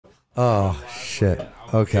Oh, shit.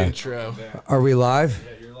 Okay. Intro. Are we live?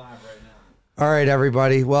 Yeah, you're live right now. All right,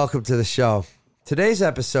 everybody. Welcome to the show. Today's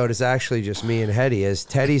episode is actually just me and Hetty, as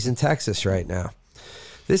Teddy's in Texas right now.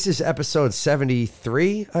 This is episode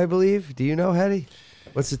 73, I believe. Do you know, Hetty?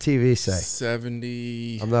 What's the TV say?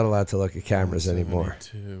 70. I'm not allowed to look at cameras anymore.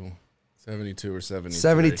 72 or 73.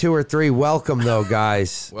 72 or 3. Welcome, though,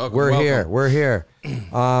 guys. Welcome, We're welcome. here. We're here.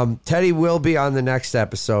 Teddy will be on the next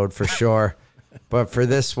episode for sure. But for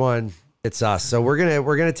this one, it's us. So we're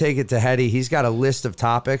gonna take it to Hetty. He's got a list of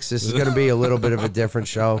topics. This is gonna be a little bit of a different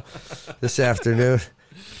show this afternoon,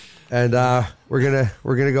 and we're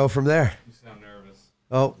gonna go from there. You sound nervous.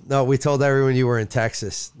 Oh no, we told everyone you were in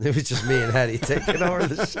Texas. It was just me and Hetty taking over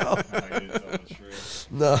the show. I need something straight.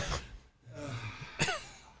 No, Hold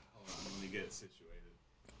on, let me get situated.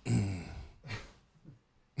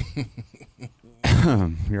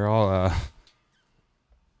 You're all, I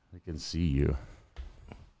can see you.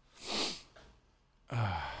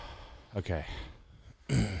 Okay.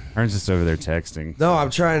 Ern's just over there texting. no, I'm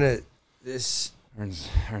trying to. This Ern's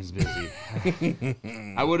busy.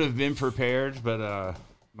 I would have been prepared, but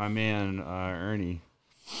my man Ernie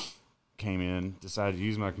came in, decided to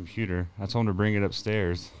use my computer. I told him to bring it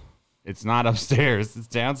upstairs. It's not upstairs. It's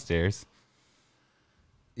downstairs.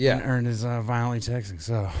 And yeah. Ern is violently texting.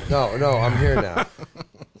 So No, I'm here now.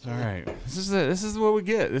 it's all right. This is what we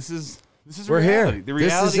get. This is We're reality. here. The This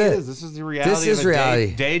is reality it. is this is the reality. This is of a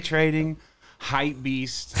reality. Day trading hype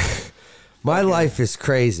beast. My life is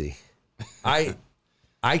crazy. I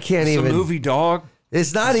can't It's even. a movie, dog.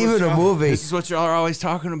 It's not This is even what a y'all- movie. This is what y'all are always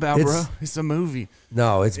talking about, It's- bro. It's a movie.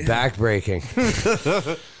 No, it's backbreaking.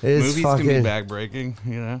 It's Movies fucking. can be backbreaking,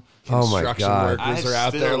 you know. Oh my Construction god. workers I are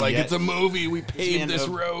out there still like, yet- it's a movie. We paved Man, this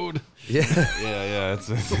road. Yeah. Yeah. It's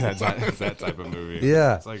that type of movie.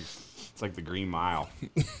 Yeah. It's like The Green Mile.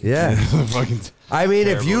 Yeah. Fucking I mean,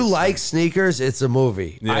 if Terrible you stuff. like sneakers, it's a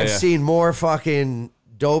movie. Yeah, I've yeah. seen more fucking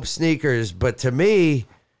dope sneakers, but to me,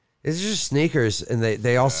 it's just sneakers, and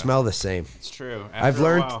they all smell the same. It's true. I've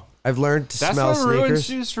learned to That's smell what ruins sneakers.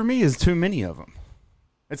 shoes for me is too many of them.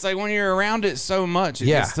 It's like when you're around it so much, it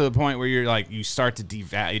Yeah. gets to the point where you're like, you start to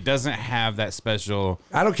devalue. It doesn't have that special.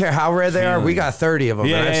 I don't care how rare they are. We got 30 of them,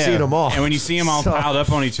 and I've seen them all. And when you see them all So- piled up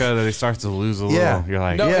on each other, they start to lose a little. Yeah. You're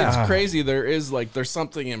like, No, Yeah. it's crazy. There's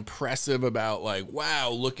something impressive about like,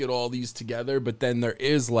 wow, look at all these together. But then there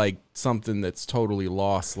is like something that's totally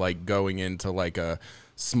lost, like going into like a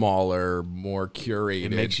smaller, more curated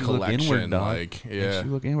It makes you collection. look inward, dog. Like, Makes yeah.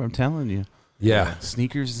 you look inward. I'm telling you. yeah.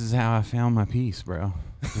 Sneakers is how I found my peace, bro.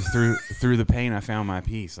 Just through the pain, I found my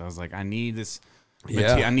peace. I was like, I need this.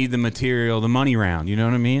 Yeah. I need the material, the money round. You know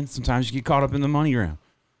what I mean? Sometimes you get caught up in the money round,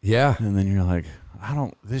 Yeah. and then you're like,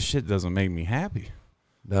 This shit doesn't make me happy.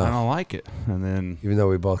 I No. don't like it. And then Even though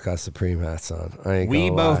we both got Supreme hats on. I ain't we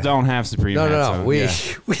gonna both lie. don't have Supreme No, hats no. on. We, Yeah.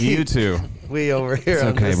 we, You too. we over here It's on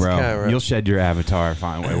okay, this bro. camera. You'll shed your avatar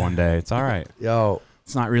finally one day. It's all right. Yo,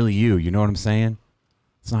 It's not really you. You know what I'm saying?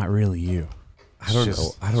 It's not really you. I don't It's know.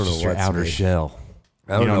 just- I don't it's know just your what's outer me. shell.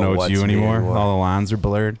 I You don't know it's what's you me anymore. All the lines are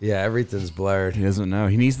blurred. Yeah, everything's blurred. He doesn't know.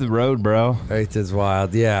 He needs the road, bro. Everything's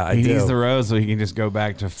wild. Yeah, I He do. needs the road so he can just go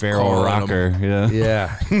back to feral Calling him. rocker. Yeah.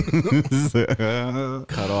 Yeah,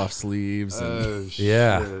 Cut off sleeves. And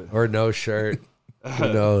yeah, or no shirt.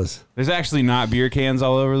 Who knows? There's actually not beer cans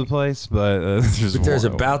all over the place, but There's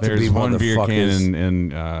about to be one beer can motherfuckers. in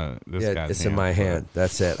this Yeah, guy's it's in hand, my but- hand.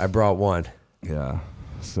 That's it. I brought one, Yeah.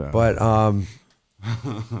 So, but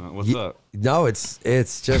what's up? no, it's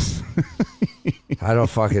just I don't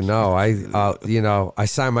fucking know. I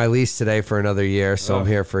signed my lease today for another year, so I'm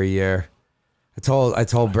here for a year. I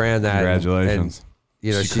told Brand that. Congratulations. And,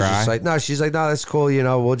 you know, She she's cry? just like, no, that's cool. You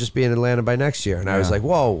know, we'll just be in Atlanta by next year. And I was Yeah. like,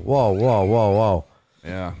 whoa.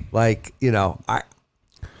 Yeah. Like, you know,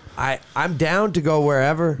 I'm down to go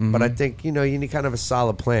wherever, but I Mm-hmm. think, you know, you need kind of a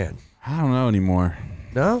solid plan. I don't know anymore.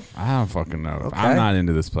 No? I don't fucking know. Okay. I'm not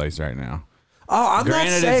into this place right now. Oh, I'm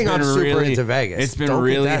Granted, not saying it's I'm been super really- into Vegas. It's been Don't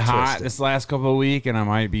get really that hot twisted. this last couple of weeks, and I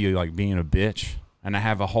might be like being a bitch. And I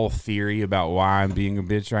have a whole theory about why I'm being a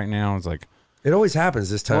bitch right now. It's like, It always happens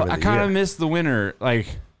this time well, I of the kind year. of miss the winter. Like,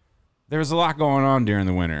 there was a lot going on during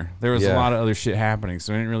the winter. There was a Yeah. lot of other shit happening,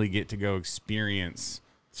 so I didn't really get to go experience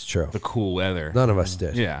It's true. the cool weather. None of us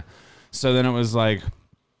did. Yeah. So then it was like,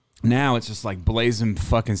 now it's just like blazing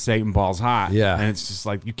fucking Satan balls hot. Yeah. And it's just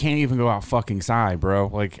like, you can't even go out fucking side, bro.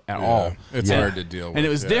 Like, at all. It's Yeah. hard to deal with. And it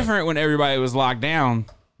was yeah. different when everybody was locked down,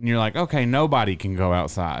 and you're like, okay, nobody can go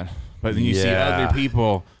outside. But then you see Yeah. other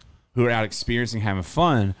people who are out experiencing, having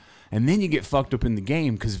fun, and then you get fucked up in the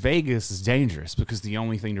game because Vegas is dangerous because the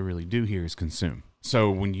only thing to really do here is consume. So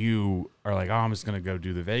when you are like, oh, I'm just going to go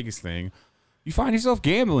do the Vegas thing, you find yourself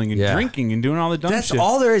gambling and Yeah. drinking and doing all the dumb That's shit.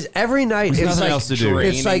 all there is. Every night, There's it's nothing like else to do.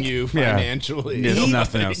 Draining it's like you financially. Yeah, there's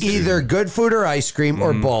nothing else to do. either good food or ice cream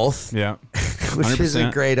or both, Yeah. which isn't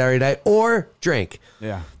 100%. great every night, or drink.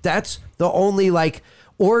 Yeah. That's the only like,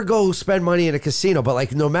 or go spend money in a casino. But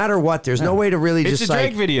like, no matter what, there's no way to really It's just a Drake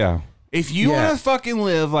like. video. If you Yeah. want to fucking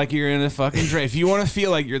live like you're in a fucking Drake, if you want to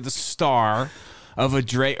feel like you're the star of a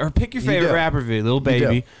Drake, or pick your favorite do. rapper video, Lil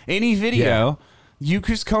Baby, any video, you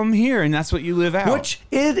just come here and that's what you live out. Which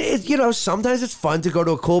it you know, sometimes it's fun to go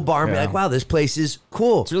to a cool bar and be Yeah. like, wow, this place is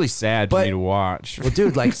cool. it's really sad for But- me to watch. Well,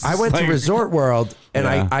 dude, like It's I went like- to Resort World and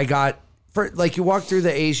Yeah. I got for like you walk through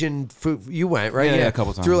the Asian food. You went right, Yeah, a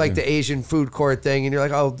couple times, through like yeah. the Asian food court thing, and you're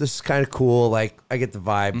like, oh, this is kind of cool. Like I get the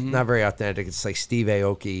vibe. Not very authentic. It's like Steve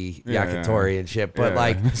Aoki, Yeah, yakitori, and shit. But Yeah.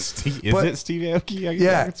 like, Steve, but- is it Steve Aoki? I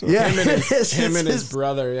yeah, guess? yeah, Him and his, him and It's- his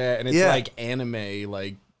brother, yeah, and it's Yeah. like anime,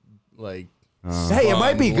 like Hey, it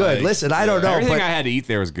might be fun, good. like- Listen, I don't know, Everything but I had to eat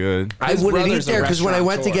there was good. I His wouldn't eat brother's a there because when I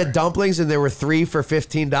went to restaurateur. get dumplings and there were 3 for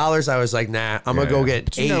 $15, I was like, nah, I'm gonna Yeah. go get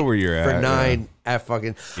But you 8 know where you're for at, 9 at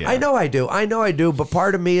fucking. Yeah. I know I do, but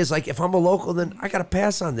part of me is like, if I'm a local, then I gotta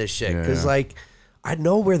pass on this shit because Yeah. like I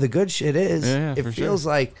know where the good shit is. Yeah, it for feels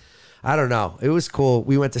like I don't know. It was cool.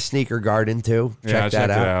 We went to Sneaker Garden too. Yeah, I Check that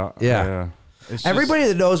checked it out. Yeah. It's just- Everybody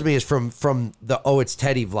that knows me is from the Oh It's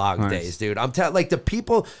Teddy vlog Nice. days, dude. I'm like the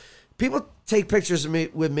people take pictures of me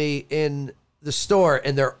with me in the store,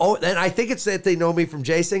 and and I think it's that they know me from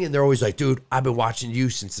Jason, and they're always like, "Dude, I've been watching you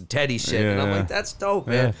since the Teddy shit," and I'm Yeah. like, "That's dope,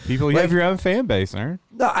 yeah. man." People, you Like, have your own fan base, Aaron.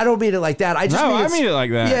 no, I don't mean it like that. I just No, mean I it's- mean it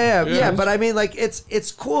like that. Yeah. But I mean, like,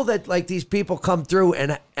 it's cool that like these people come through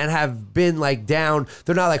and have been like down.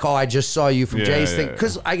 They're not like, oh, I just saw you from Yeah, Jay's yeah, thing, yeah.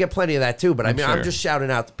 because I get plenty of that too. But I mean, I'm sure. just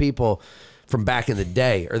shouting out the people from back in the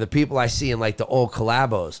day, or the people I see in like the old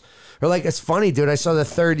collabos. Or like, it's funny, dude. I saw the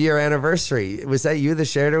 3rd year anniversary. Was that you that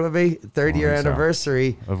shared it with me? 3rd year think so.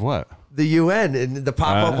 anniversary. Of what? The UN, and the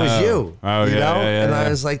pop up was you. Oh, you yeah, know? yeah, And yeah. I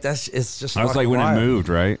was like, it's just. I was like fucking when wild. it moved,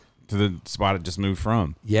 right? To the spot it just moved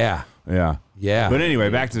from. Yeah. Yeah. Yeah. But anyway,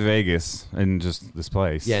 back to Vegas and just this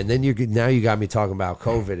place. Yeah, and then now you got me talking about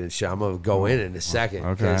COVID and shit. I'm gonna go in a second.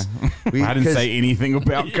 Okay. 'cause I didn't say anything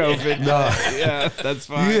about COVID. No. Yeah, that's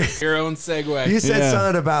fine. your own segue. You said Yeah.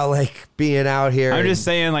 something about like being out here. I'm and- just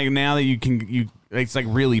saying, like, now that it's like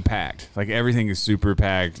really packed. Like everything is super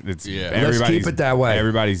packed. It's Yeah. Let's keep everybody's- it that way.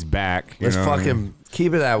 Everybody's back. you let's know what I fucking mean?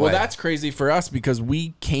 keep it that way. Well, that's crazy for us because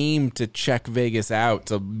we came to check Vegas out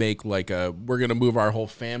to make like we're gonna move our whole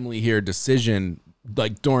family here decision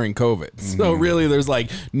like during COVID. So really there's like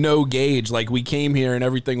no gauge. Like we came here and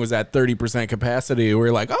everything was at 30% capacity.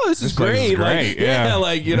 We're like, oh, this is place is great. great, Like, yeah.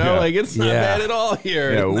 like, you know, Yeah. like it's not Yeah. bad at all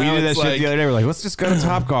here. Yeah, And we now did that it's shit like- the other day. We're like, let's just go to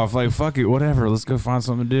Topgolf. Like, fuck it, whatever. Let's go find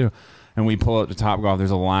something to do. And we pull up to Topgolf.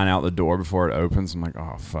 There's a line out the door before it opens. I'm like,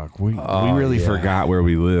 oh fuck, we really yeah. forgot where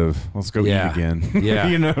we live. Let's go Yeah. eat again. Yeah.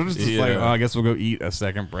 you know, it's just like, Yeah. oh, I guess we'll go eat a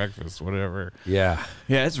second breakfast, whatever. yeah.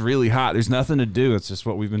 Yeah, it's really hot. There's nothing to do. It's just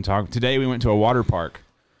what we've been talking. Today we went to a water park.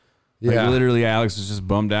 Like, Yeah. literally, Alex was just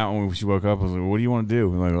bummed out when she woke up. I was like, what do you want to do?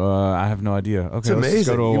 We're like, I have no idea. Okay, It's let's just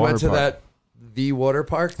amazing. go to a You water went to park. the water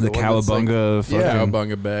park, The one that's, like- Cowabunga fucking...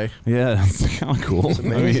 Cowabunga Bay. Yeah, that's kind of cool. It's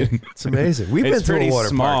amazing. It's amazing. We've been it's to pretty a water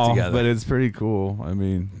small, park together. but it's pretty cool. I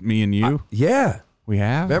mean, me and you, yeah. we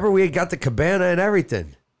have. Remember, we had got the cabana and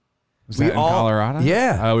everything. Was we that in all- Colorado?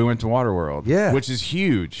 Yeah. We went to Waterworld. Yeah. which is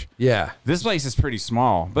huge. Yeah. This place is pretty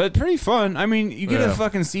small, but pretty fun. I mean, you get a Yeah.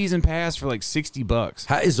 fucking season pass for like $60.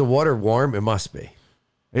 How, is the water warm? It must be.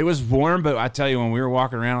 It was warm, but I tell you, when we were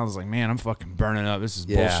walking around, I was like, man, I'm fucking burning up. This is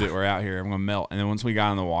Yeah. bullshit. We're out here. I'm going to melt. And then once we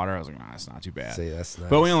got in the water, I was like, nah, it's not too bad. See, that's nice.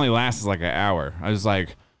 But we only lasted like an hour. I was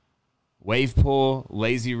like, wave pool,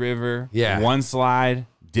 lazy river, Yeah. one slide,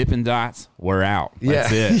 Dippin' Dots, we're out. Yeah.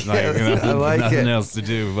 That's it. Like, Yeah, I like nothing it. else to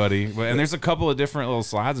do, buddy. But, and there's a couple of different little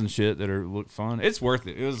slides and shit that look fun. It's worth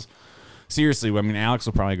it. It was seriously. I mean, Alex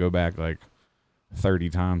will probably go back like 30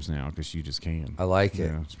 times now because she just can. I like it.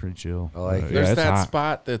 Yeah, it's pretty chill. I like it. There's it's that hot.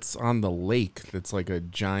 spot that's on the lake that's like a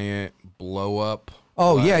giant blow up.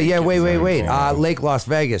 Oh, yeah, yeah. Like, Wait. it's Lake Las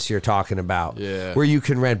Vegas you're talking about. Yeah. Where you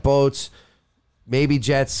can rent boats, maybe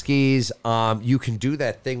jet skis. You can do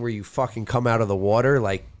that thing where you fucking come out of the water,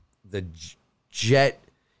 like the jet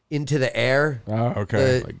into the air. Oh,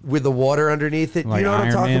 okay. With the water underneath it. Like You know what I'm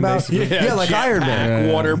Iron talking Man, about? basically? Yeah, like Iron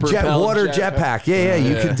Man. Water propelled water jetpack. jetpack. Yeah.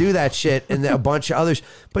 You can do that shit and a bunch of others.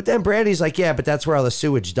 But then Brandy's like, yeah, but that's where all the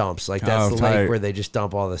sewage dumps. Like that's Oh, the tight. lake where they just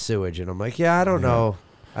dump all the sewage. And I'm like, yeah, I don't know.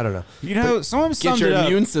 I don't know. You know, someone summed your it up.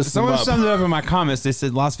 immune system Someone up. summed it up in my comments. They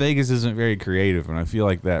said Las Vegas isn't very creative, and I feel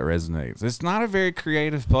like that resonates. It's not a very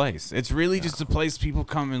creative place. It's really just a place people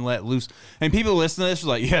come and let loose. And people listen to this are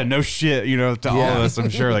like, yeah, no shit, you know, to all of us, I'm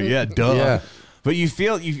sure. Like, yeah, duh. Yeah. But you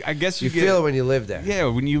feel, I guess You get, feel it when you live there. yeah,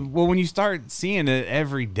 when you start seeing it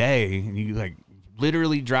every day, and you like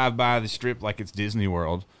literally drive by the strip like it's Disney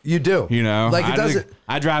World. You do. You know, like it doesn't.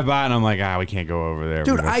 I drive by and I'm like, we can't go over there.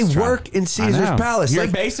 Dude, I work in Caesar's Palace. You're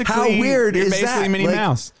like, basically, how weird you're is basically that? Minnie Like,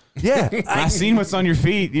 Mouse. Yeah, I've seen what's on your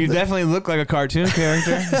feet. You definitely look like a cartoon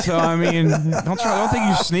character. So I mean, don't think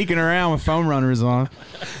you're sneaking around with foam runners on.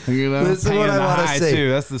 You know, This is what paying I the wanna high, see. too.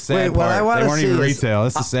 That's the sad Wait, what part. I wanna They weren't even see is- retail.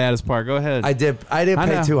 That's the saddest part. Go ahead. I didn't I pay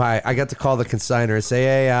know. too high. I got to call the consignor and say,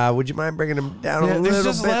 hey, would you mind bringing them down a Yeah, little there's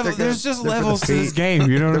just, bit? there's just They're for the levels to this feet.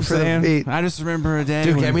 game. You know what I'm They're for the saying? feet. I just remember a day.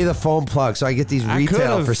 Dude, when get me the foam plug so I get these I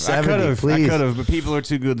retail could've, for $70, please. I could have, but people are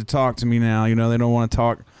too good to talk to me now. You know, they don't want to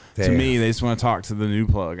talk to Damn. me. They just want to talk to the new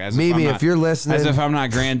plug. As Mimi, I'm if not- you're listening, as if I'm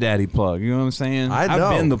not granddaddy plug. You know what I'm saying? I know.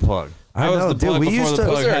 I've been the plug. I was know, the dude, plug we before used the to-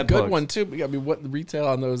 plug Those are a had good plugs. one too. I mean, what the retail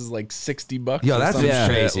on those is like $60. Yo, or that's some what's shit.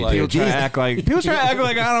 crazy, Like, People try to These- act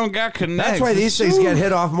like I don't got connects. that's why these things Ooh. get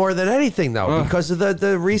hit off more than anything, though, Ugh. because of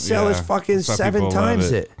the resale is Yeah. fucking That's why 7 people love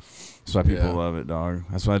times it. it. That's why people Yeah. love it, dog.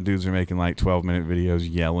 That's why dudes are making like 12-minute videos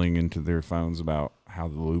yelling into their phones about how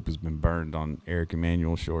the loop has been burned on Eric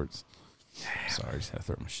Emanuel shorts. Sorry, just had to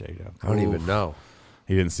throw my shade out. I don't even know.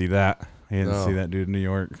 He didn't see that. He didn't No. see that dude in New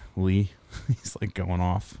York, Lee. He's like going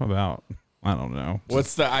off about, I don't know.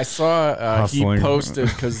 What's the? I saw he hustling. posted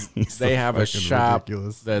because He's they so have a fucking shop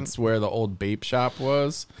ridiculous. that's where the old vape shop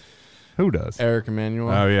was. Who does? Eric Emanuel.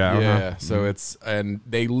 Oh, yeah, yeah. uh-huh. So it's and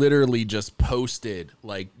they literally just posted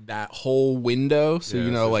like that whole window. So Yeah, you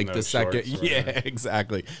it know, says like no the second, shorts, yeah, right.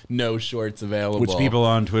 exactly, no shorts available. Which people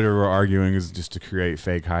on Twitter were arguing is just to create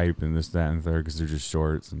fake hype and this, that, and third because they're just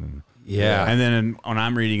shorts. And then, Yeah. and then when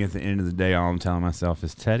I'm reading at the end of the day, all I'm telling myself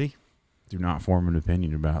is, Teddy, do not form an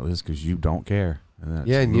opinion about this because you don't care. And then I Yeah,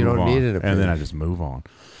 just and you move don't on. need an And then opinion. I just move on.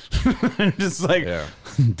 Just like, Yeah.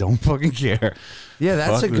 don't fucking care. Yeah,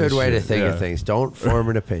 that's Fuck a good this way to shit, think yeah. of things. Don't form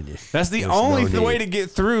an opinion. That's the There's only no way need. to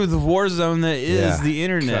get through the war zone that is Yeah. the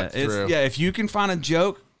internet. Cut through. Yeah, if you can find a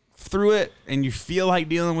joke through it and you feel like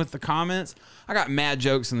dealing with the comments, I got mad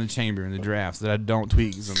jokes in the chamber in the drafts that I don't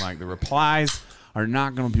tweak, and like the replies are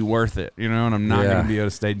not going to be worth it, you know, and I'm not Yeah. going to be able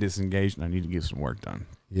to stay disengaged, and I need to get some work done.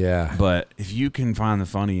 Yeah. But if you can find the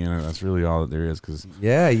funny in it, that's really all that there is. Because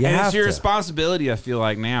Yeah, you and have it's your to. responsibility, I feel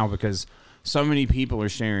like now, because so many people are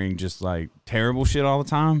sharing just like terrible shit all the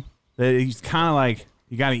time that it's kind of like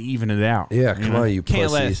you got to even it out. Yeah, come on, you can't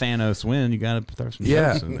let pussies. Thanos win. You got to throw some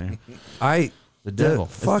Yeah. jokes in there. I The devil,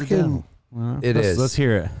 It's the fucking devil. Well, it let's, is. Let's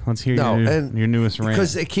hear it. Let's hear No, your, and your newest rant.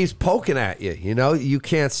 because it keeps poking at you. You know, you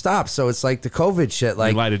can't stop. So it's like the COVID shit.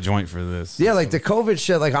 Like, Like, light a joint for this. yeah, like the COVID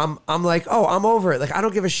shit. Like I'm like, oh, I'm over it. Like I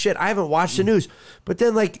don't give a shit. I haven't watched the news. But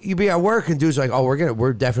then like you be at work and dudes like, oh,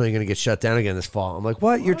 we're definitely gonna get shut down again this fall. I'm like,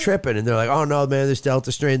 what? You're tripping? And they're like, oh no, man, this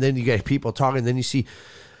Delta strain. Then you get people talking. Then you see,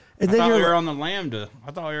 and I then thought you're we were like, on the Lambda.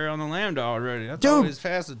 I thought we were on the Lambda already. I Dude. thought we was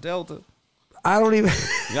past the Delta. I don't even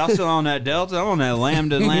Y'all still on that Delta? I'm on that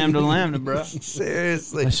Lambda, bro.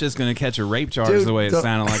 seriously. That's just gonna catch a rape charge Dude, the way it don't-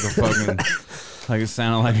 sounded like a fucking, like it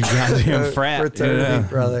sounded like a goddamn frat. Fraternity, Yeah.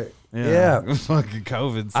 brother. Yeah. Fucking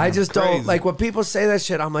COVID. I sounds just crazy. don't like when people say that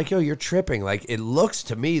shit. I'm like, yo, you're tripping. Like, it looks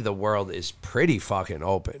to me the world is pretty fucking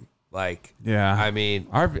open. Like, Yeah. I mean,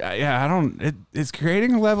 I don't. It's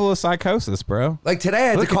creating a level of psychosis, bro. like today I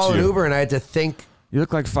had Look to call at an you. Uber and I had to think. You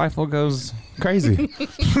look like Fifo goes crazy.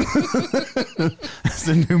 That's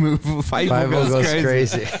the new move. Fifo Five goes, goes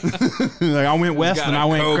crazy. crazy. Like I went west Got and a I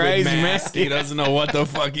went COVID crazy, mask. man. He doesn't know what the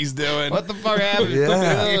fuck he's doing. What the fuck happened?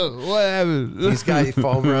 Yeah. What happened? He's got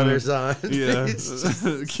foam runners on. Yeah.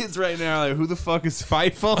 Kids right now are like, who the fuck is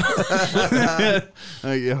Fifo?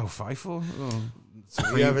 Like, yo, Fifo? Oh.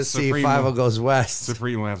 You ever see Supreme- Five goes west?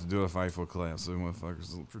 Supreme will have to do a Fifo class so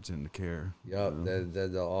motherfuckers will pretend to care. Yup,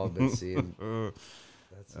 they'll all been seeing.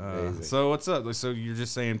 That's amazing. So what's up? So you're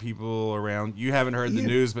just saying people around you haven't heard the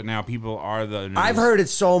news, but now people are the news. I've heard it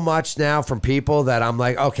so much now from people that I'm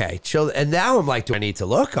like, okay, chill. And now I'm like, do I need to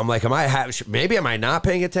look? I'm like, maybe am I not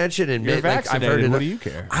paying attention? And You're like, I've vaccinated. heard What enough- do you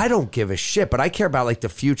care? I don't give a shit, but I care about like the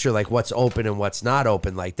future, like what's open and what's not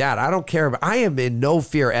open, like that. I don't care. I am in no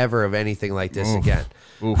fear ever of anything like this again.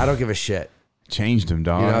 Oof. I don't give a shit. Changed him,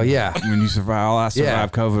 dog. You know, yeah. When you I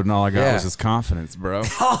survived COVID, and all I got Yeah. was his confidence, bro.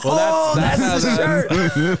 Oh, that's the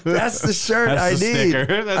shirt. That's the shirt That's I the need.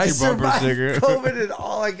 sticker. That's I your bumper survived sticker. COVID, and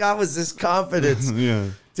all I got was this confidence. Yeah.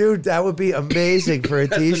 Dude, that would be amazing for a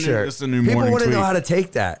T-shirt. that's the new People morning wouldn't know tweet. how to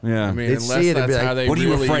take that. Yeah. I mean, They'd unless see it and be that's like, how they What are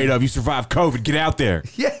you really, afraid of? You survived COVID. Get out there.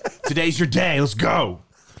 Yeah. Today's your day. Let's go.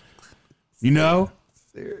 You know?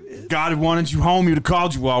 God wanted you home. He would have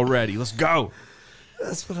called you already. Let's go.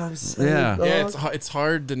 That's what I'm saying. Yeah. dog. Yeah, it's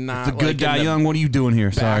hard to not. The good like, die in the young. What are you doing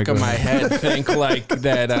here? Sorry. back go of my ahead. head think like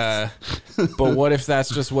that. But what if that's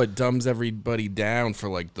just what dumbs everybody down for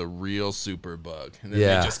like the real super bug, and then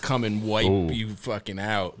Yeah. they just come and wipe Ooh. you fucking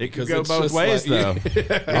out? It could because go it's both just ways, like-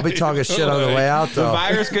 though. I'll be talking shit on the way out, The though.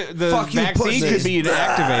 virus, the Fuck you, vaccine pussies. could be an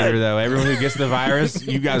activator, though. Everyone who gets the virus,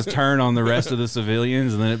 you guys turn on the rest of the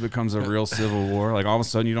civilians, and then it becomes a real civil war. Like all of a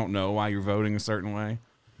sudden, you don't know why you're voting a certain way.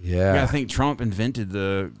 You Yeah. gotta think Trump invented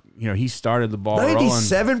the. He started the ball rolling.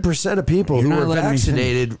 97% of people You're who not were letting me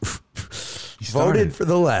vaccinated started. voted for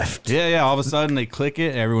the left. Yeah. All of a sudden, they click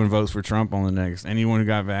it. Everyone votes for Trump on the next. Anyone who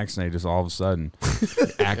got vaccinated just all of a sudden Yo,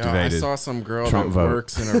 I activated. saw some girl Trump that vote.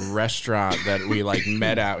 works in a restaurant that we like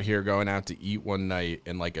met out here going out to eat one night,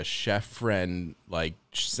 and like a chef friend like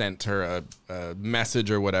sent her a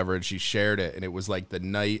message or whatever, and she shared it, and it was like the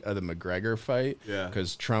night of the McGregor fight, Yeah.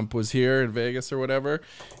 because Trump was here in Vegas or whatever,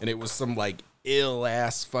 and it was some like ill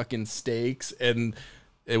ass fucking steaks, and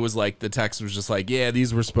it was like the text was just like, yeah,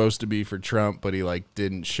 these were supposed to be for Trump, but he like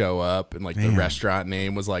didn't show up, and like the Damn. restaurant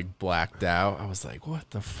name was like blacked out. I was like, what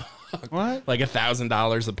the fuck? What? Like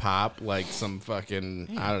 $1,000 a pop, like some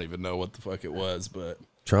fucking, I don't even know what the fuck it was, but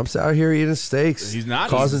Trump's out here eating steaks. He's not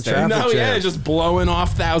causing eating steaks. traffic no, yeah, jams. just blowing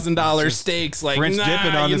off $1,000 steaks, like French nah,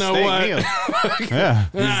 dipping on you the know steak what? meal. Yeah.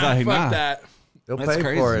 He's Nah, like, fuck nah. that. They'll That's pay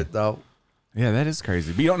crazy. for it though. Yeah, that is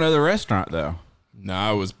crazy. But you don't know the restaurant though.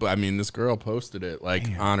 No, it was. I mean, this girl posted it like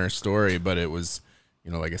on her story, but it was,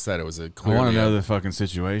 like I said, it was a I clearly. want to know the fucking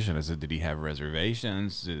situation. Is it? Did he have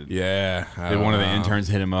reservations? Yeah. I Did don't one of the know. interns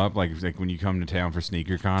hit him up like when you come to town for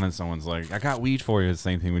SneakerCon and someone's like, "I got weed for you." The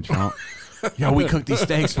same thing with Trump. Yo, we cooked these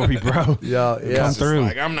steaks for you, bro. Yeah, Come yeah. Just through.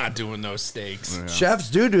 like, I'm not doing those steaks. Chefs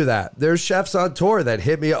do that. There's chefs on tour that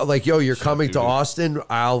hit me up like, "Yo, you're coming to Austin?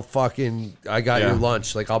 I got Yeah. your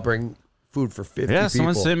lunch. Like, I'll bring food for 50 Yeah, people."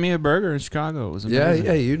 someone sent me a burger in Chicago. It was Yeah, amazing.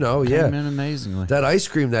 yeah, you know, Came yeah. in amazingly. That ice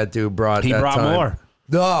cream that dude brought. He that brought time. more.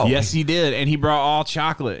 No. Yes, he did, and he brought all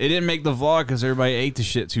chocolate. It didn't make the vlog because everybody ate the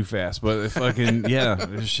shit too fast. But it fucking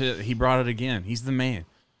the shit. He brought it again. He's the man.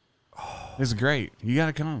 It's great. You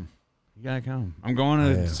gotta come. You gotta come. I'm going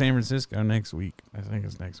to San Francisco next week. I think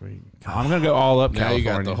it's next week. I'm gonna go all up Now California.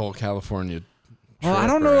 you got the whole California. Well, I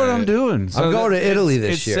trip, don't know what I'm right? doing. I'm going to Italy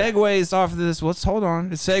this year. It segues off of this. Let's hold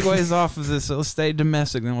on. It segues off of this. So let's stay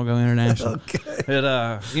domestic, then we'll go international. Okay. It it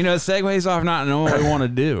segues off not knowing what we want to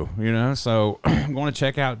do. So I'm going to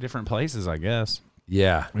check out different places. I guess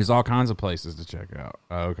Yeah. there's all kinds of places to check out.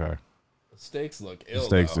 Oh, okay, The steaks look ill.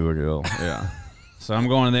 steaks do look ill. Yeah. So I'm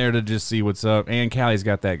going there to just see what's up. And Cali's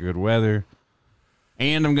got that good weather.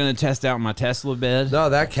 And I'm going to test out my Tesla bed. No,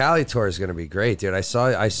 that Cali tour is going to be great, dude. I saw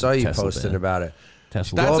you Tesla posting bed. about it.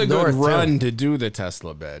 Tesla. That's Go a up good north, too. run to do the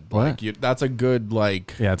Tesla bed. What? Like that's a good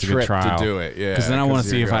like Yeah, it's a good trip trial. to do it. Yeah, Because then I want to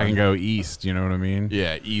see you're if I can going- go east. You know what I mean?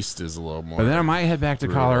 Yeah, east is a little more. But then I might head back to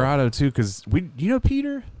Brutal. Colorado too, because you know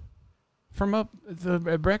Peter from up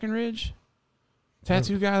at Breckenridge,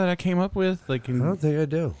 tattoo guy that I came up with. Like, I don't think I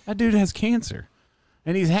do. that dude has cancer,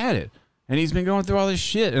 and he's had it, and he's been going through all this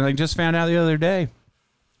shit, and I just found out the other day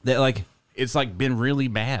that like it's like been really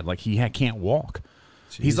bad. Like he can't walk.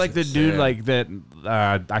 He's like the dude yeah. like that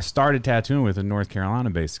I started tattooing with in North Carolina.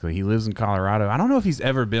 Basically, he lives in Colorado. I don't know if he's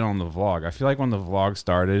ever been on the vlog. I feel like when the vlog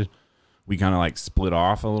started, we kind of like split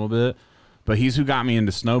off a little bit. But he's who got me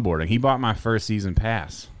into snowboarding. He bought my first season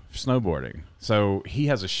pass for snowboarding. So he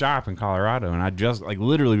has a shop in Colorado, and I just like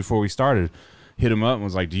literally before we started, hit him up and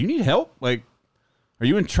was like, "Do you need help? Like, are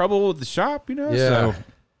you in trouble with the shop? You know?" Yeah. So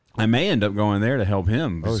I may end up going there to help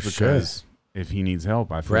him just Oh, shit. because if he needs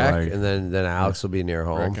help, I feel Breck, like. and then Alex will be near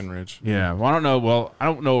home. Breckenridge. Yeah, well, I don't know. Well, I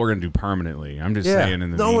don't know what we're gonna do permanently. I'm just Yeah, saying.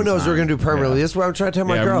 In the no one knows what we're meantime. gonna do permanently. Yeah. That's what I'm trying to tell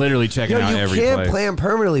my Yeah, I'm girl. literally checking out every You can't place. plan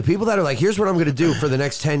permanently. People that are like, "Here's what I'm gonna do for the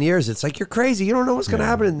next 10 years." It's like you're crazy. You don't know what's gonna Yeah,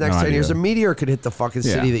 happen in the next no 10 years. idea. A meteor could hit the fucking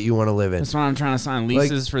Yeah. city that you want to live in. That's why I'm trying to sign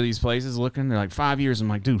leases for these places. Looking, they're like 5 years. I'm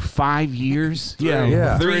like, dude, 5 years?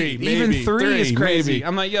 Yeah. three. Three, Even maybe. three is Three, crazy. maybe.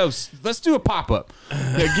 I'm like, yo, let's do a pop up.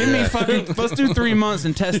 Yeah, give me fucking. Let's do 3 months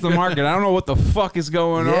and test the market. I don't know what the fuck is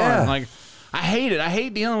going Yeah. on. Like, I hate it. I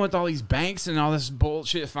hate dealing with all these banks and all this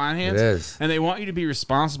bullshit finance. It is. And they want you to be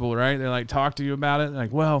responsible, right? They're like, talk to you about it.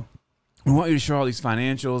 Like, well, we want you to show all these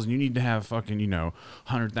financials, and you need to have fucking,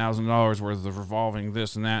 $100,000 worth of revolving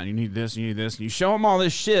this and that, and you need this, and you need this, and you show them all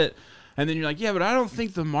this shit, and then you're like, yeah, but I don't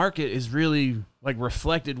think the market is really like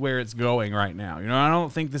reflected where it's going right now. You know, I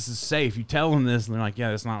don't think this is safe. You tell them this, and they're like, "Yeah,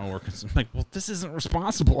 that's not working." So I'm like, "Well, this isn't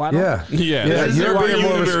responsible." I don't. Yeah. Yeah, Yeah, you're being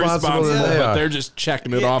more responsible than they but are. they're just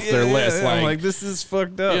checking it off their list. I'm Like, this is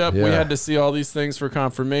fucked up. yep, Yeah. we had to see all these things for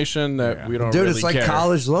confirmation that we don't. Dude, really it's like care.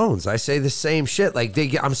 college loans. I say the same shit. Like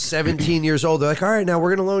I'm 17 years old. They're like, all right, now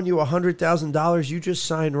we're gonna loan you $100,000. You just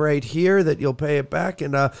sign right here that you'll pay it back,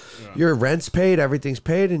 and your rent's paid, everything's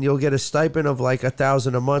paid, and you'll get a stipend of like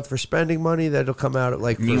 $1,000 a month for spending money that'll come out at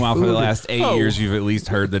like. Meanwhile, for the last 8 Oh. years, you've at least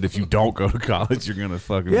heard that if you don't go to college, you're gonna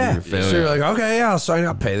fucking yeah, be a failure. so you're like, okay, yeah, I'll sign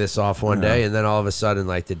up, pay this off one day, and then all of a sudden,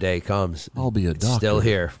 like the day comes, I'll be a it's doctor. still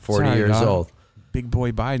here, 40 Sorry, years dog. old. Big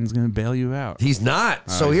boy Biden's gonna bail you out. He's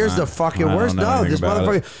not. So he's here's not. the fucking I don't worst. know No, anything this about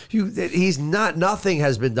motherfucker. He's not. Nothing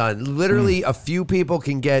has been done. Literally, a few people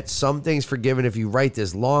can get some things forgiven if you write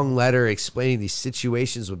this long letter explaining these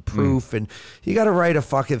situations with proof, and you got to write a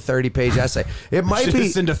fucking 30-page essay. It might Should be.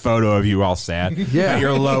 just send a photo of you all sad. Yeah. At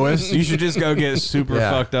your lowest. You should just go get super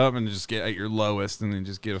Yeah. fucked up and just get at your lowest, and then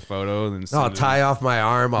just get a photo and then send I'll it. tie off my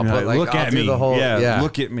arm. I'll You're put like. look I'll at do me. the whole. Yeah.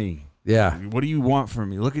 Look at me. Yeah. What do you want from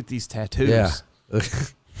me? Look at these tattoos. Yeah.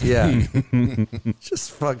 Yeah.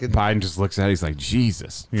 Just fucking. Biden just looks at it. He's like,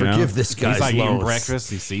 Jesus. You Forgive know? this guy's He's like eating loans. breakfast.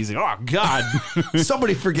 He sees it. Oh, God.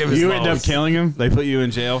 Somebody forgive his You end up loans. killing him. They put you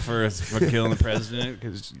in jail for killing the president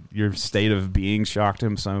because your state of being shocked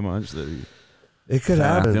him so much that he. It could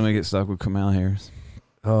Then happen. we get stuck with Kamala Harris.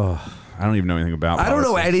 Oh. I don't even know anything about I don't know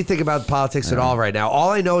politics. anything about politics at all right now.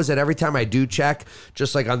 All I know is that every time I do check,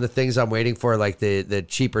 just like on the things I'm waiting for, like the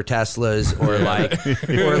cheaper Teslas or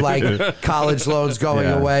like college loans going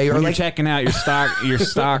Yeah. away, or When you're like checking out your stock your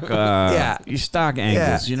stock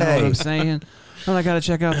angles. You know Hey. what I'm saying? Well, I got to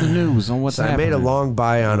check out the news on what's so I happening. made a long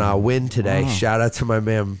buy on Win today. Oh. Shout out to my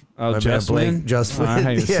man. Oh, my Just man Blake. Win? Just Oh, Win. I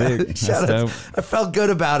hate Yeah, sick. shout That's out. dope. I felt good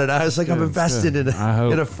about it. I was like, I'm Good, invested good. in I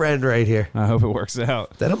hope. a friend right here. I hope it works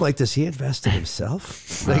out. Then I'm like, does he invest in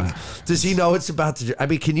himself? Like, does he know it's about to? I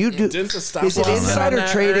mean, can you do? Didn't the stop Is it loss insider on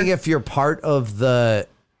that, trading Aaron? if you're part of the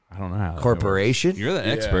I don't know how that corporation? works. You're the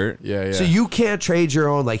expert. Yeah. So you can't trade your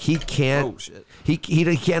own. Like he can't. Oh, shit. He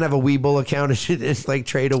can't have a Webull account and like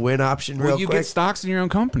trade a win option Well, real you quick. get stocks in your own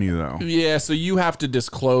company though. Yeah, so you have to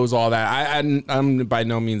disclose all that. I'm by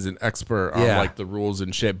no means an expert on Yeah. like the rules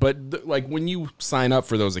and shit, but like when you sign up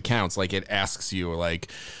for those accounts, like it asks you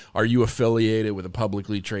like, are you affiliated with a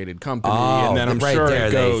publicly traded company? Oh, and then I'm right sure there,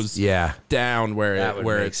 it they- goes yeah. down where That it would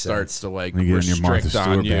where make it starts sense. to like You get in your Martha restrict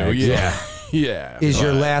on Stewart you. bag. Yeah, yeah. Is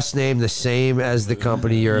your but- last name the same as the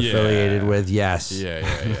company you're Yeah. affiliated with? Yes. Yeah.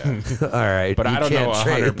 All right. But You I don't know can't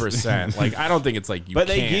trade. 100%. Like I don't think it's like you But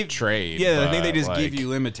they can't give trade. Yeah, I think they but, just give like- you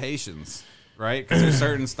limitations, right? Because there's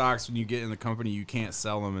certain stocks when you get in the company, you can't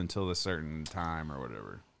sell them until a certain time or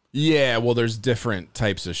whatever. Yeah, well, there's different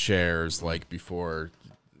types of shares, like before,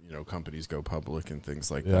 companies go public and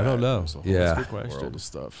things like that. I don't know. There's a whole Yeah. world of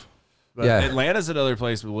stuff. But Yeah. Atlanta's another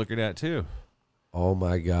place we're looking at too. Oh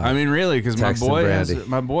my god. I mean, really, because my Text him,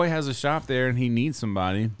 Brandy. boy has a shop there, and he needs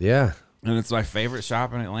somebody, yeah. and it's my favorite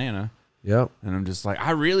shop in Atlanta. Yep. And I'm just like,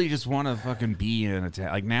 I really just want to fucking be in a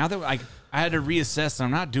like now that I had to reassess.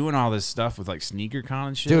 I'm not doing all this stuff with like sneaker con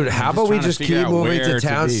and shit. Dude, I'm how about we trying to just figure keep out moving where to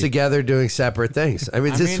towns be. together doing separate things? I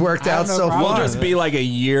mean, this mean, worked I out have no so problem We'll far. just be like a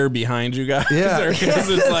year behind you guys. Yeah. Because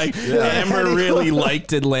it's like Amber Yeah. really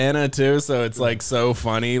liked Atlanta too, so it's like so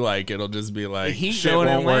funny. Like it'll just be like Heat shit going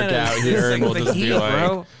in won't work Atlanta. out It's here, like and we'll the just be heat, like,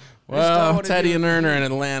 bro. well, wanna Teddy do and Erna are in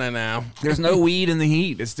Atlanta now. There's no weed in the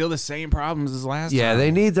heat. It's still the same problems as last Yeah, time.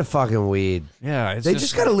 they need the fucking weed. Yeah, it's They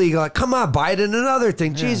just got to legalize. Come on, Biden. Another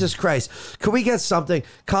thing. Jesus Christ. Can we get something?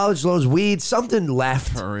 College loans, weed, something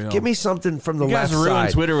left. For real. Give me something from the You guys left ruin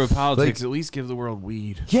side. Twitter with politics. At least give the world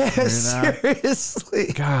weed. Yeah, You know?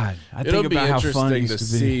 seriously. God, I It'll think be about how fun it interesting used to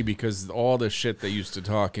to be. see because all the shit they used to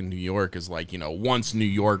talk in New York is like, once New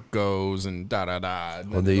York goes and da da da.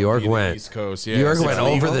 Well, New York went. East Coast. Yeah, New York so went it's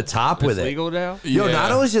over legal. the top with It's it. legal now? Yo, Yeah.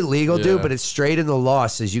 not only is it legal, dude, Yeah. but it's straight in the law. It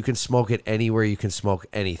says you can smoke it anywhere you can smoke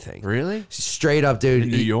anything. Really? Straight up, dude. In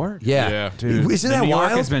New York? Yeah. Yeah. Dude, Isn't that New York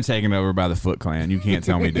wild? has been taken over by the Foot Clan. You can't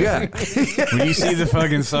tell me Yeah. different. When you see the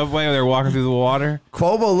fucking subway where they're walking through the water,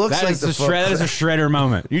 Cuomo looks that like is the that is a shredder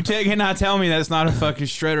moment. You cannot tell me that's not a fucking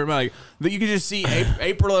shredder moment. Like, you can just see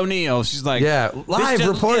April O'Neil. She's like, Yeah, live "This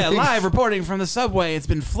reporting." Yeah, live reporting from the subway. It's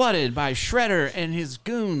been flooded by Shredder and his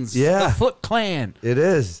goons. Yeah. the Foot Clan. It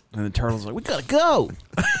is. And the turtle's like, we gotta go.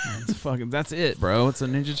 That's it, bro. It's a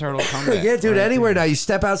Ninja Turtle comeback. Yeah, dude, right anywhere there. now. You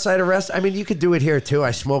step outside a rest. I mean, you could do it here too.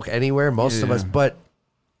 I smoke anywhere, most of Yeah. us, but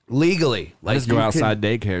legally. I just you go can- outside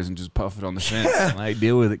daycares and just puff it on the fence. Like,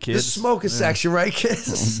 deal with it, kids. Just smoke a section, right,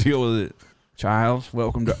 kids? Deal with it. Child,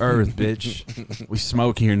 welcome to Earth, bitch. We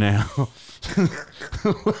smoke here now.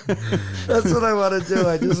 That's what I want to do.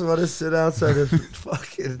 I just want to sit outside and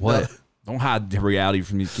fucking. What? Don't hide the reality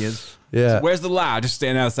from these kids. Yeah. So where's the lie? Just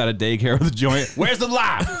stand outside a daycare with a joint. Where's the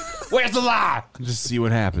lie? Where's the lie? Just see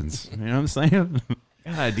what happens. You know what I'm saying?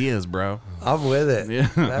 Got ideas, bro. I'm with it. Yeah.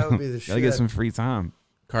 That would be the shit. Gotta get some free time.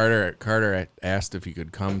 Carter asked if he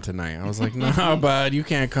could come tonight. I was like, no, bud, you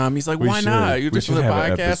can't come. He's like, We why should. not? You We just for should the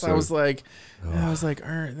have an podcast. I was episode. like,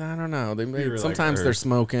 I don't know. They were like, sometimes they're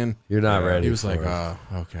smoking. You're not ready. He was for like, it. oh,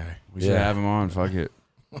 okay. We should have him on. Fuck it.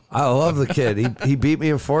 I love the kid. He beat me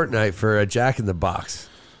in Fortnite for a Jack in the Box.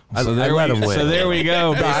 I let him win. So there we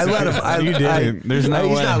go. No, I let him. You didn't. There's no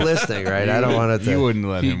He's way. not listening, right? I don't want to. You wouldn't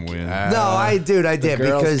let him win. No, I did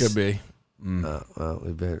Girls because could be. well,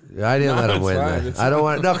 I didn't let him it's win. fine. Then. It's I don't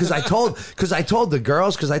want because I told the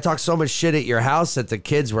girls because I talked so much shit at your house that the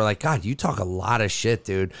kids were like, God, you talk a lot of shit,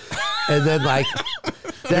 dude. And then like,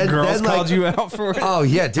 then Girls then, like, called you out for it. Oh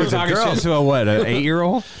yeah, dude. The Talking shit girls, to a what? An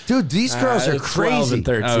 8-year-old? dude. These girls are 12 crazy, and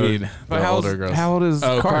 13. But The how older old- girls. how old is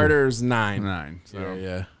Carter? Carter's 9. 9. So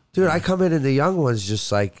Yeah. dude. I come in and the young ones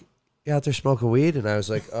just like. You out there smoking weed? And I was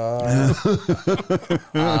like,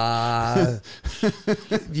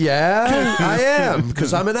 yeah, I am,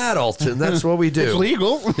 because I'm an adult, and that's what we do. it's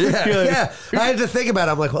legal. Yeah. I had to think about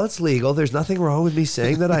it. I'm like, well, it's legal. There's nothing wrong with me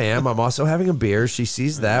saying that I am. I'm also having a beer. She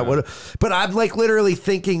sees that. But I'm like literally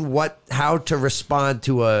thinking how to respond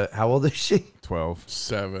to how old is she? 12.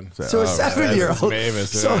 7. So a 7-year-old.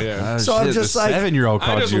 Mavis, So, yeah. so I'm just like, 7-year-old I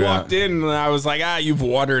called just you walked out. in and I was like, you've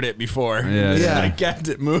watered it before. Yeah. Yeah. I kept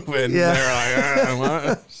it moving. Yeah. They're like,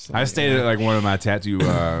 what? I stayed at like one of my tattoo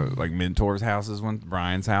like mentors' houses,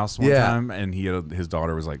 Brian's house one Yeah. time, and his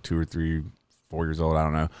daughter was like 2 or 3, 4 years old. I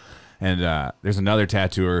don't know. And there's another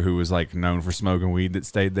tattooer who was like known for smoking weed that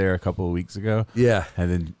stayed there a couple of weeks ago. yeah. And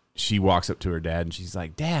then she walks up to her dad and she's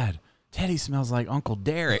like, "Dad, Teddy smells like Uncle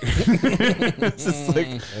Derek." It's just like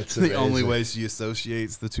That's The only amazing. way she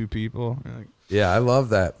associates the two people. you're like, Yeah, I love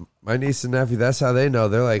that. My niece and nephew, that's how they know.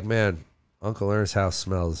 They're like, man, Uncle Ernst's house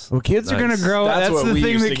smells. well, kids are gonna nice. grow up. That's what the we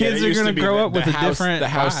thing used that to get. kids It are used to gonna be grow up with a house, different the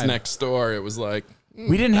house vibe. next door. It was like,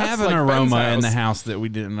 We didn't that's have an like aroma Ben's in the house. house that we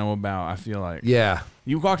didn't know about. I feel like Yeah.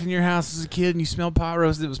 you walked in your house as a kid and you smelled pot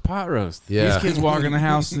roast. It was pot roast. Yeah. These kids walk in the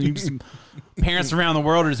house and parents around the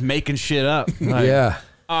world are just making shit up. Like, Yeah.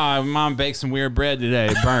 Mom baked some weird bread today.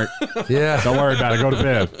 It burnt. Yeah. Don't worry about it. Go to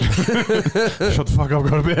bed. Shut the fuck up.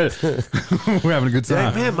 Go to bed. We're having a good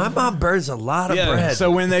time. Man, my mom burns a lot of bread. So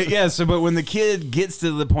when but when the kid gets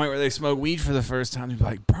to the point where they smoke weed for the first time, they're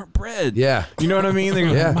like, burnt bread. Yeah. You know what I mean? They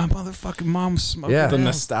go, Yeah. my motherfucking mom's smoking. Yeah. the bread."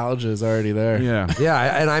 nostalgia is already there. Yeah.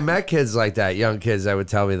 Yeah, and I met kids like that, young kids that would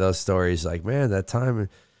tell me those stories. Like, man, that time,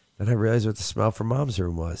 then I realized what the smell from mom's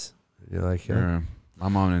room was. You're like, yeah. Yeah. My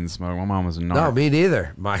mom didn't smoke. My mom was a narc. No, me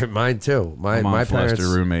neither. Mine too. My mom My flushed parents. her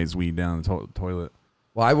roommate's weed down the toilet.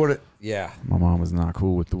 Well, I wouldn't. Yeah, My mom was not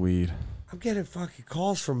cool with the weed. I'm getting fucking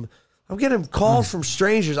calls from. I'm getting calls from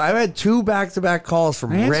strangers. I've had 2 back-to-back calls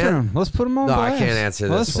from Answer random. him. Let's put him on No, I blast. can't answer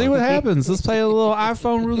this Let's see one. what happens. Let's play a little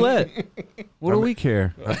iPhone roulette. What do we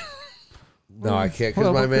care? No, I can't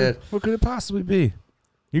because my man. What could it possibly be?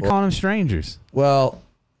 You're calling them strangers. Well,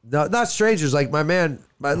 no, not strangers. Like my man,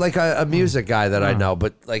 like a music guy that I know,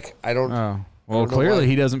 but like I don't. Oh. Well, don't know clearly why.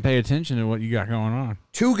 he doesn't pay attention to what you got going on.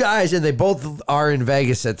 2 guys, and they both are in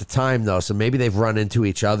Vegas at the time, though. So maybe they've run into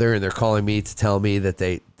each other, and they're calling me to tell me that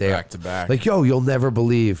they Back to back. Like, yo, you'll never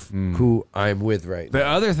believe who I'm with right now. The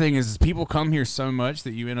other thing is people come here so much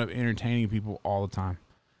that you end up entertaining people all the time.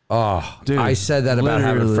 Oh, Dude, I said that about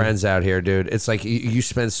having literally. friends out here, dude. It's like you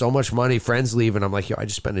spend so much money, friends leave, and I'm like, yo, I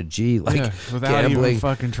just spent a G, like without gambling, even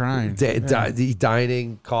fucking trying.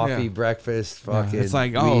 dining, coffee, Yeah. breakfast, fucking It's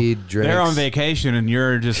like, weed, drinks. they're on vacation and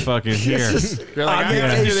you're just fucking here. You're like, on I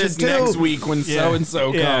gotta do vacation this too. next week when so and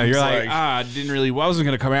so comes. Yeah, you're like, I didn't really. Well, I wasn't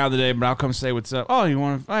gonna come out today, but I'll come say what's up. Oh, you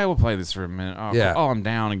want to? We'll play this for a minute. Oh, Yeah. Oh, I'm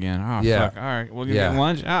down again. Oh, Yeah. fuck. All right, we'll get Yeah.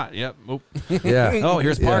 lunch. Yep. Oop. Yeah. Oh,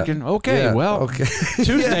 here's Yeah. parking. Okay. Yeah. Well, Okay.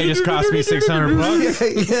 Tuesday just cost me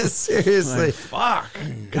 $600. yeah, seriously. Like, fuck.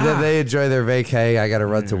 And then they enjoy their vacay. I got to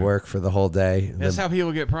run to work for the whole day. And That's then- how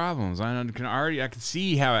people get problems. I can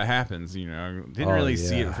see how it happens. You know, didn't Oh, really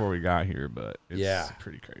see it yeah. before we got here, but it's Yeah.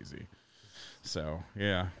 pretty crazy. So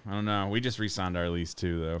yeah, I don't know. We just re-signed our lease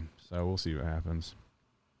too, though, so we'll see what happens.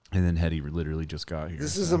 And then Hetty literally just got here.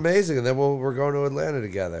 This is so. amazing. And then we're going to Atlanta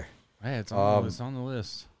together. Hey, it's on the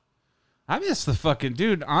list. I miss the fucking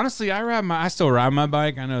dude. Honestly, I still ride my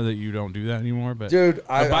bike. I know that you don't do that anymore, but Dude,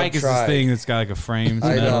 a bike is this thing that's got like a frame.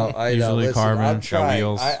 I know. Usually Listen, carbon. I'm It's got trying.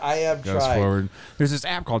 wheels. I am Goes trying. forward. There's this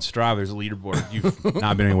app called Strava. There's a leaderboard. You've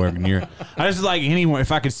not been anywhere near. I just like anywhere.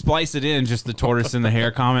 If I could splice it in, just the tortoise and the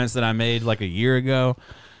hare comments that I made like a year ago,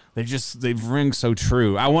 they've ring so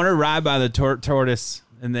true. I want to ride by the tortoise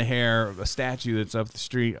and the hare, a statue that's up the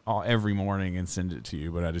street every morning, and send it to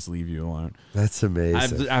you, but I just leave you alone. That's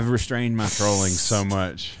amazing. I've restrained my trolling so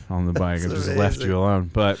much on the bike. I've just left you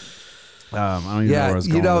alone. But I don't even know where I was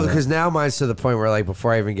going. Because now mine's to the point where, like,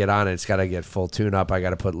 before I even get on it, it's got to get full tune up. I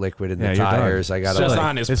got to put liquid in the you're done. tires. I got Just to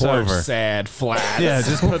on his it's porch, over. sad, flat. Yeah,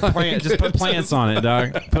 just put plants on it,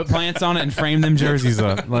 dog. Put plants on it and frame them jerseys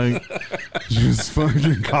up. Like, just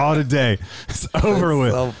fucking call it a day. It's over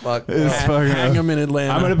with. so fucked It's up. fucking. Hang him in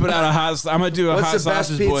Atlanta. I'm gonna put out I'm gonna do a What's hot the best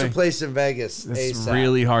sausage pizza boy. place in Vegas? It's ASAP?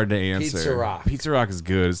 really hard to answer. Pizza Rock. Pizza Rock is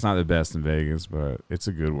good. It's not the best in Vegas, but it's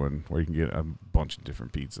a good one where you can get a bunch of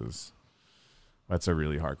different pizzas. That's a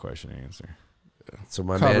really hard question to answer. So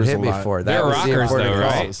my Covers man hit a me lot. for. That They're was the rockers, important though,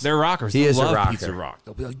 right? calls. They're rockers. He They is a love rocker. Pizza Rock.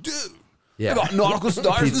 They'll be like, dude, Yeah. they got nautical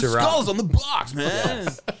stars and Pizza Rock. skulls on the box, man.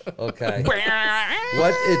 Okay.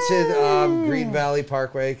 What? It's in Green Valley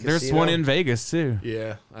Parkway Casino. There's one in Vegas too.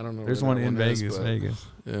 Yeah, I don't know. There's where one that in is, Vegas. but- Vegas.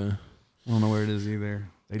 Yeah. I don't know where it is either.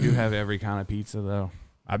 They do have every kind of pizza though.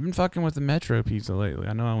 I've been fucking with the Metro pizza lately.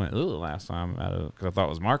 I know I went last time because I thought it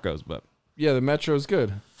was Marco's, but Yeah, the Metro's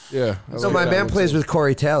good. Yeah. I So like my that man one, plays too. with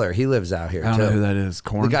Corey Taylor. He lives out here I don't too. know who that is.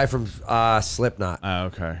 Corn. The guy from Slipknot. Oh,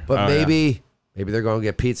 okay. But Oh, yeah. maybe they're going to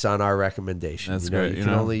get pizza on our recommendation. That's you know, great. You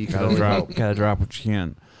can only gotta drop. drop what you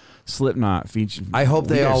can. Slipknot featured. I hope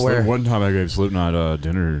they all wear One time I gave Slipknot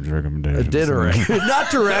dinner recommendations. a dinner.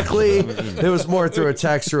 Not directly. It was more through a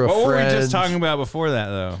text or a What friend. were we just talking about before that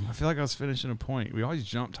though? I feel like I was finishing a point. We always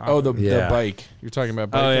jump topics. Oh, the Yeah. bike. You're talking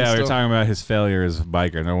about bike. Oh yeah, we were talking about his failure as a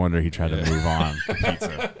biker. No wonder he tried to move on to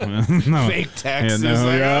pizza. No. fake text. Yeah,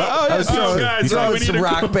 no, yeah. Oh, I was throwing, He's like, throwing we need some to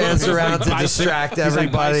rock go. bands around to Bicycle- distract He's like,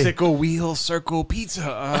 everybody. bicycle wheel circle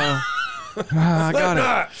pizza. I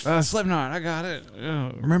got it. Slipknot. I got it.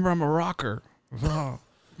 Remember, I'm a rocker. Oh.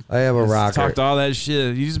 I am a rocker. Talked all that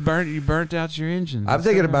shit. You just burnt out your engine. I'm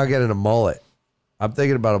thinking about getting a mullet. I'm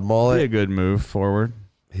thinking about a Be a mullet. good move forward.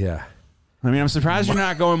 Yeah. I mean, I'm surprised you're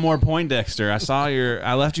not going more Poindexter.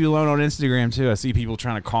 I left you alone on Instagram too. I see people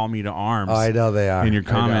trying to call me to arms. Oh, I know they are. in your I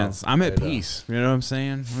know. comments. I'm at I know. peace. You know what I'm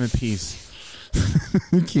saying? I'm at peace.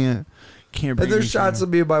 You can't bring And there's me shots down. of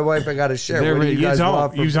me and my wife I got to share. There What do we- you guys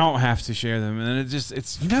want from you don't have to share them, and then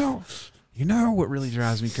it's you know what really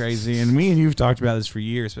drives me crazy, and me and you've talked about this for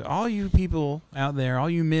years, but all you people out there, all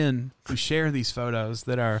you men who share these photos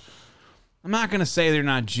that are, I'm not gonna say they're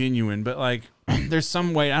not genuine, but like there's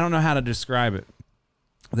some way, I don't know how to describe it.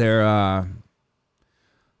 They're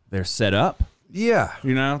set up, Yeah.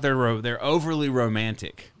 you know, they're overly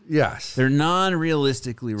romantic. Yes. They're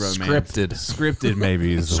non-realistically romantic. Scripted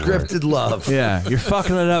maybe is the word. Scripted love. Yeah, you're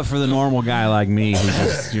fucking it up for the normal guy like me who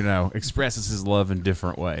just, expresses his love in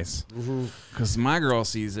different ways. Because my girl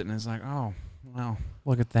sees it and is like, oh, well,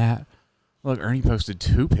 look at that. Look, Ernie posted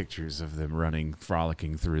 2 pictures of them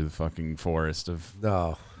frolicking through the fucking forest of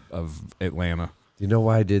No. Atlanta. You know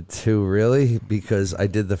why I did 2, really? Because I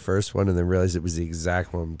did the first one and then realized it was the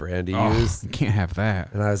exact one Brandy Oh, used. you can't have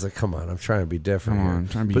that. And I was like, come on, I'm trying to be different Come here. on,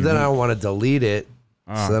 trying to be but then I unique. don't want to delete it.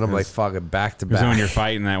 Oh, so then I'm like, 'cause- fuck it, back to Because when back. you're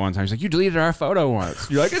fighting that one time, she's like, you deleted our photo once.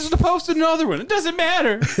 You're like, it's to post another one. It doesn't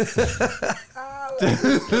matter.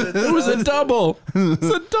 It was a double. It's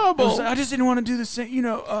a double. I just didn't want to do the same,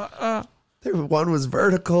 One was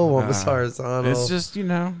vertical, one was horizontal. It's just,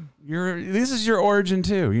 this is your origin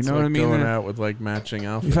too. You know what I mean? Going out with like matching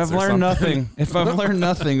outfits. If I've or learned something.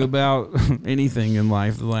 nothing about anything in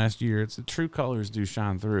life the last year, it's the true colors do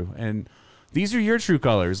shine through. And these are your true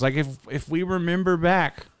colors. Like if we remember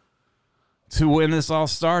back to when this all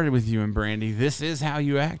started with you and Brandy, this is how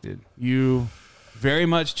you acted. You very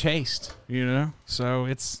much chased, So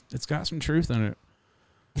it's got some truth in it.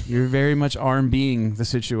 You're very much R&Bing the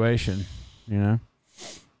situation,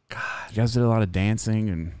 God, you guys did a lot of dancing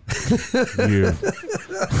and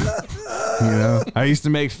I used to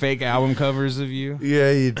make fake album covers of you.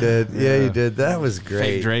 Yeah, you did. Yeah, you did. That was great.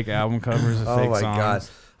 Fake Drake album covers of Oh fake my songs. god.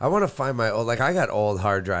 I want to find my old, I got old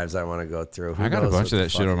hard drives I want to go through. Who I got a knows bunch what of the that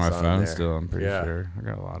shit fuck on my is phone there. still. I'm pretty Yeah. sure I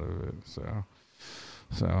got a lot of it.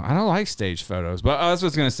 So I don't like staged photos, but that's what I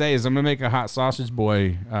was gonna say is I'm gonna make a Hot Sausage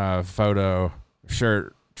Boy photo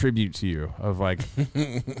shirt tribute to you of like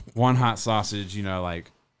one hot sausage,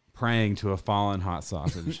 like praying to a fallen hot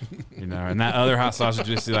sausage, you know, and that other hot sausage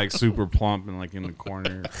is like super plump and like in the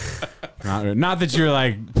corner. Not that you're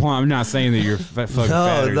like plump. I'm not saying that you're fucking fat.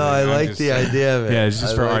 No, I like just the saying- idea of it. Yeah, it's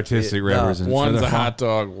just I for like artistic the- reference. One's a hot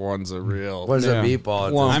dog, one's a real. One's Yeah. a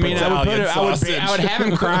meatball. One- I mean, I would put it. Italian I would have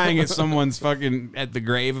him crying at someone's fucking at the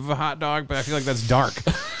grave of a hot dog, but I feel like that's dark.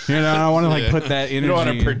 You know, I don't want to like put that energy. You don't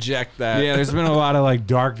want to project that. Yeah, there's been a lot of like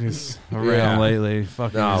darkness around Yeah. lately.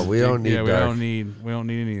 Fucking No, we don't need Yeah, we dark. don't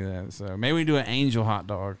need any of that. So maybe we do an angel hot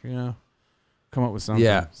dog. You know, come up with something.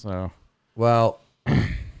 Yeah. So Well,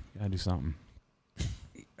 gotta do something.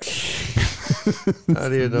 I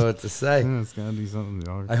don't even know what to say. It's gotta do something.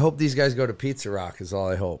 Dog. I hope these guys go to Pizza Rock. Is all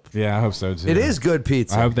I hope. Yeah, I hope so too. It is good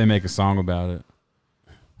pizza. I hope they make a song about it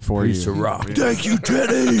for Pizza you. Rock. Thank you,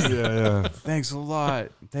 Teddy. Yeah. Thanks a lot.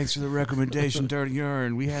 Thanks for the recommendation, Dirty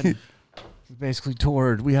Urn. We basically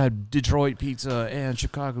toured. We had Detroit pizza and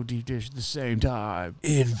Chicago deep dish at the same time.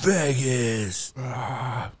 In Vegas.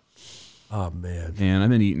 Oh man. Man, I've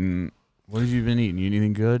been eating. What have you been eating? You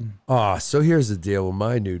anything good? Oh, so here's the deal with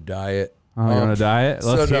my new diet. Oh, you on a diet?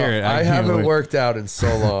 Let's so hear it. I can't haven't wait. worked out in so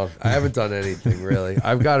long. I haven't done anything really.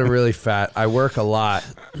 I've gotten really fat. I work a lot.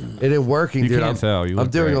 It ain't working, You dude. can't tell. You I'm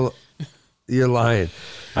look doing great. You're lying.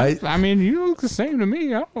 I mean, you look the same to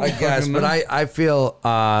me. I guess, but I feel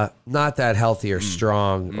not that healthy or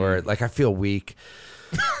strong or like I feel weak.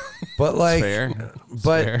 But like, fair.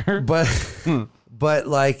 but fair. but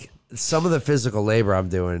like some of the physical labor I'm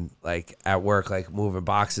doing, like at work, like moving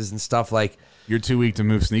boxes and stuff, like. You're too weak to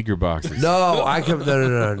move sneaker boxes. No, I can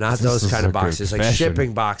no, not those is kind of like a boxes, like confession.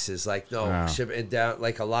 shipping boxes, like no, Wow. shipping down,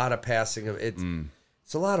 like a lot of passing of it.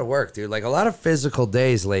 It's a lot of work, dude. Like a lot of physical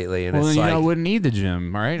days lately, and Well, it's then you like wouldn't need the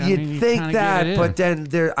gym, right? I you'd mean, you think kinda get it that, in. but then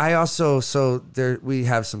there, I also we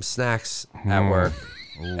have some snacks at work,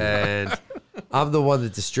 and I'm the one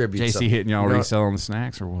that distributes. JC them. hitting y'all You know? reselling the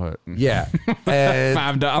snacks or what? Yeah, and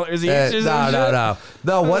 $5 each. no, or some no, shit?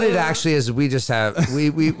 no. What it actually is, we just have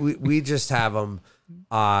we just have them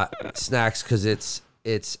snacks because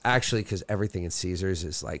it's actually because everything in Caesars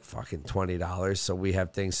is like fucking $20. So we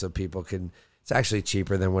have things so people can. It's actually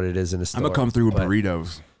cheaper than what it is in a store. I'm gonna come through with but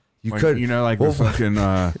burritos. You Like, could, you know, like well, the fucking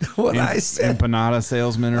what I said. empanada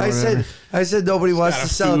salesman or whatever. I said nobody wants Got to a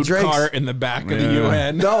sell food drinks. cart in the back of the Yeah.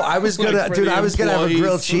 UN. No, I was gonna, Like for dude. the I was gonna have a grilled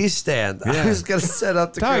employees. cheese stand. I was gonna set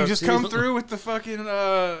up the Dog, grilled just cheese. come through with the fucking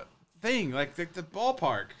thing, like the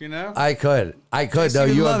ballpark, you know? I could. Jason No,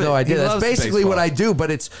 would you have love no it. idea. He That's loves basically what baseball. I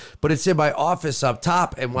do, but it's in my office up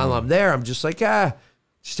top. And while I'm there, I'm just like,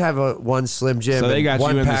 just have one Slim Jim, So they and got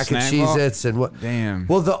one you in the pack of snack vault? Cheez-Its and what? Damn.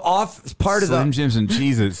 Well, the off part Slim of the Jims and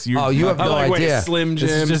Cheez-Its. Oh, you have no idea. Slim This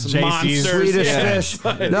is Jims, just JC's monsters. Swedish Yeah. fish.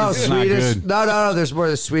 No, It's not Swedish. good. No. There's more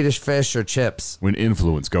than Swedish fish or chips. When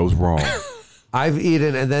influence goes wrong. I've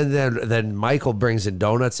eaten, and then Michael brings in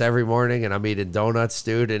donuts every morning, and I'm eating donuts,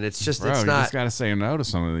 dude. And it's just Bro, it's you not. just got to say no to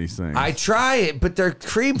some of these things. I try it, but they're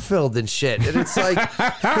cream filled and shit, and it's like,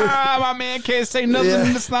 My man can't say nothing Yeah.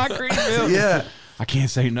 that's not cream filled. yeah, I can't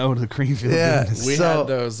say no to the cream filled. yeah. goodness. We So- had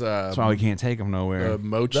those That's why we can't take them nowhere.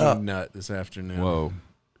 mochi No. nut this afternoon. Whoa.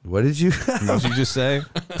 What did you? What did you just say?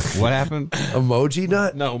 What happened? Emoji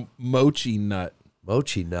nut, No, mochi nut.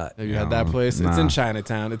 mochi nut. Have you had that place? It's nah. in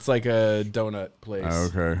Chinatown. It's like a donut place. Oh,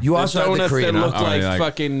 okay. You There's also had the donuts that Korean. look Oh, like like-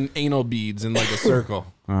 fucking anal beads in like a circle.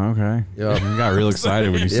 Oh, okay. Yeah. You got real excited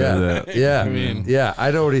when you said that. Yeah, I mean- yeah.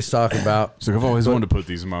 I know what he's talking about. It's like, I've always wanted to put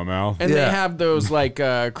these in my mouth. And Yeah. they have those like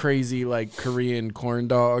crazy like Korean corn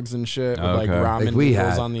dogs and shit with like Okay. ramen Like we noodles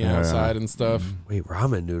had. on the Yeah, outside and stuff. Wait,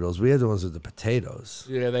 ramen noodles. We had the ones with the potatoes.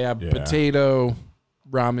 Yeah, they have Yeah. potato,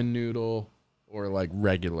 ramen noodle, or like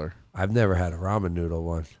regular. I've never had a ramen noodle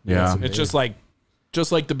one. Yeah. That's It's just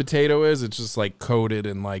like the potato is. It's just like coated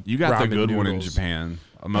in like You got the ramen good one in noodles. Japan.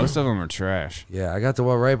 Most of them are trash. yeah. I got the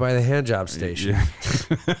one right by the hand job station. Yeah.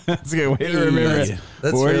 That's a good way to remember it.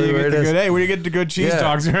 That's where really do you where get it the is. good? Hey, where do you get the good cheese Yeah.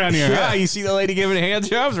 dogs around here? Yeah. Ah, you see the lady giving hand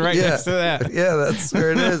jobs right Yeah. next to that. Yeah, that's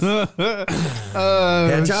where it is.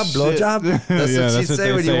 Hand job, blow job. That's Yeah, what she'd that's what say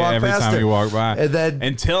they when you say walk every past time her. you walk by. And then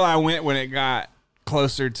Until I went when it got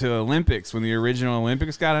closer to Olympics, when the original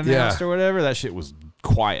Olympics got announced Yeah. or whatever, that shit was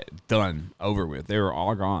quiet, done, over with. They were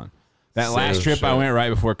all gone. That Same last trip I shit. went right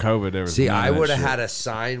before COVID. There was see, none of I that would have shit. had a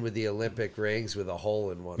sign with the Olympic rings with a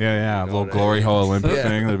hole in one. Yeah, a You know little what I glory mean? hole Olympic Yeah.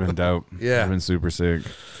 thing. That'd have been dope. Yeah. That'd have been super sick.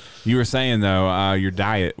 You were saying though, your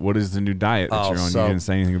diet. What is the new diet that Oh, you're on? so- You didn't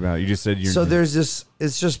say anything about it. You just said you're. So there's this.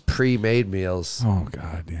 It's just pre-made meals, Oh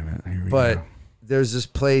god damn it! Here we but go. there's this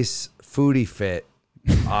place, Foodie Fit.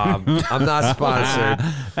 I'm not sponsored,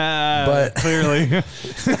 but clearly,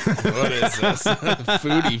 What is this?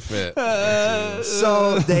 Foodie fit.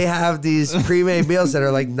 so they have these pre-made meals that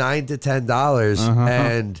are like $9 to $10,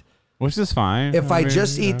 and Which is fine. If I mean,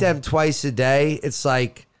 just eat them twice a day, it's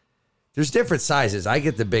like there's different sizes. I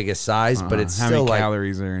get the biggest size, but it's how still many like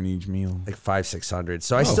calories are in each meal? 500-600.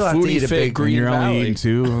 So I still have to Foodie eat a Fit big. Green You're only Valley. eating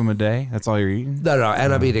 2 of them a day. That's all you're eating. No,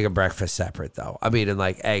 and I'm eating a breakfast separate though. I'm eating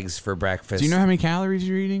like eggs for breakfast. Do you know how many calories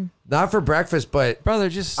you're eating? Not for breakfast, but Brother,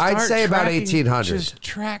 just I'd start say about tracking- 1,800. Just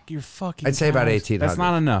track your fucking I'd say about calories. 1,800. That's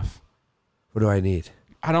not enough. what do I need?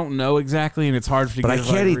 I don't know exactly, and it's hard for you to But I get,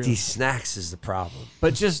 can't like, eat real- these snacks is the problem.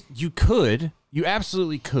 But just, you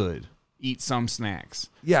absolutely could eat some snacks.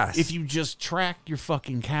 Yes. If you just track your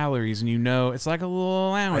fucking calories and you know, it's like a little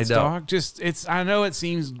allowance, I know. dog. I know it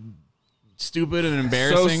seems stupid and So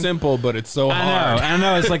embarrassing. simple, but it's so hard. I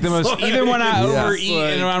know. It's like the most. Even when I Yeah. overeat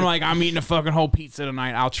and I'm like, I'm eating a fucking whole pizza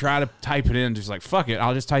tonight, I'll try to type it in. Just like, fuck it.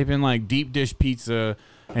 I'll just type in like deep dish pizza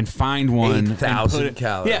and find one. and 8,000 put it-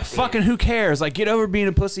 calories. Yeah, fucking who cares? Like, get over being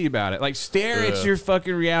a pussy about it. Like, stare at your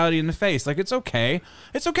fucking reality in the face. Like, it's okay.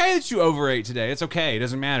 It's okay that you overate today. It's okay. It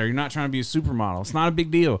doesn't matter. You're not trying to be a supermodel. It's not a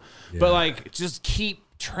big deal. But like, just keep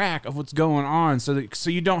track of what's going on so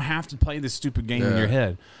you don't have to play this stupid game in your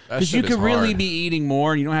head. That Because you shit is could really hard. be eating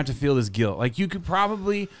more and you don't have to feel this guilt. Like, you could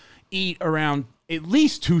probably eat around at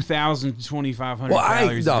least 2,000 to 2,500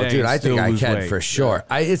 calories a day. dude, and I think still I lose can weight. for sure.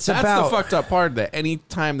 It's That's about the fucked up part. That any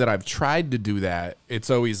time that I've tried to do that, it's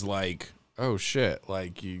always like, oh shit!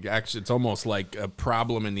 Like it's almost like a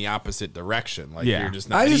problem in the opposite direction. Like Yeah. you're just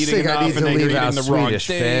not I just eating think I enough, need and to then you're leave out eating the wrong Swedish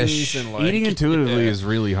things. fish. And like, Eating intuitively is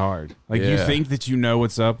really hard. Like, you Yeah. think that you know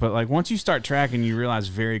what's up, but like once you start tracking, you realize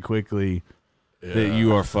very quickly that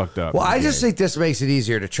you are fucked up. Well, I Okay. just think this makes it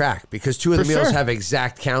easier to track because 2 of the For meals sure. have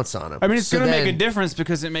exact counts on them. I mean, it's So going to make then- a difference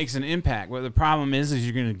because it makes an impact. What the problem is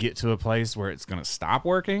you're going to get to a place where it's going to stop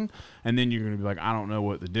working, and then you're going to be like, I don't know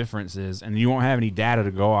what the difference is, and you won't have any data to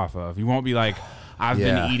go off of. You won't be like, I've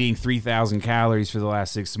Yeah. been eating 3,000 calories for the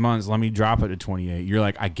last 6 months. Let me drop it to 28. You're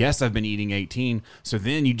like, I guess I've been eating 18. So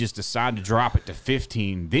then you just decide to drop it to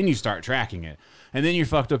 15. Then you start tracking it. And then you're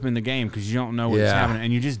fucked up in the game because you don't know what's Yeah. happening,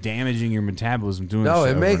 and you're just damaging your metabolism doing No, this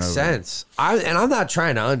it over makes and over. sense. I'm not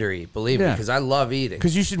trying to undereat, believe me, Yeah. because I love eating.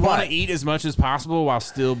 Because you should want to eat as much as possible while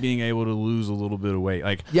still being able to lose a little bit of weight.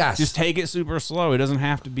 Like, Yes. just take it super slow. It doesn't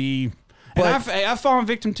have to be. But- And I've fallen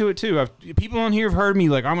victim to it too. People on here have heard me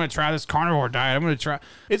like, I'm going to try this carnivore diet. I'm going to try.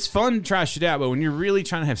 It's fun to try shit out, but when you're really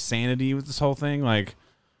trying to have sanity with this whole thing, like,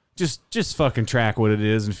 just fucking track what it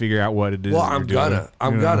is and figure out what it is. Well, that I'm you're doing,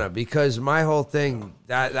 gonna you know? because my whole thing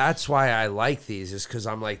that's why I like these is because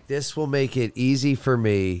I'm like, this will make it easy for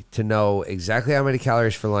me to know exactly how many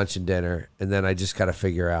calories for lunch and dinner, and then I just got to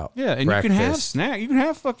figure out. Yeah, and breakfast. you can have snack. You can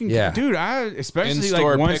have fucking Yeah. dude. Especially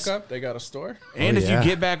in-store like once. pickup. They got a store. And Oh, if yeah. you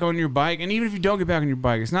get back on your bike, and even if you don't get back on your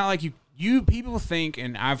bike, it's not like you people think,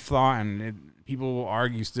 and I've thought, and people will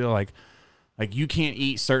argue still, like you can't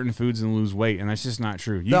eat certain foods and lose weight, and that's just not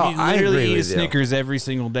true. You No, can I literally agree eat a with you. Snickers every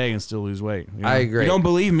single day and still lose weight. You know? I agree. If you don't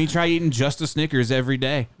believe me? Try eating just a Snickers every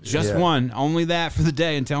day, just Yeah. one, only that for the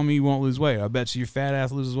day, and tell me you won't lose weight. I bet you your fat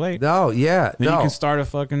ass loses weight. No, yeah, Then no. you can start a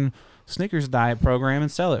fucking Snickers diet program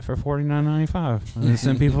and sell it for $49.95, and then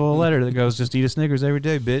send people a letter that goes, "Just eat a Snickers every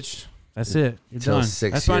day, bitch." That's it. You're Till done.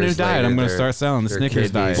 6 That's my new years diet. later, I'm going to their- start selling the their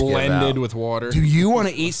Snickers diet. kidneys give Blended out. with water. Do you want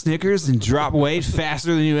to eat Snickers and drop weight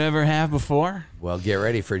faster than you ever have before? Well, get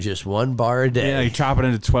ready for just 1 bar a day. Yeah, you chop it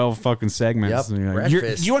into 12 fucking segments. Yep. And you're like,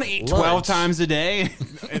 Breakfast, you want to eat 12 lunch. times a day,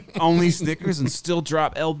 only Snickers, and still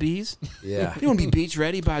drop LBs? Yeah, You want to be beach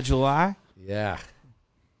ready by July? yeah,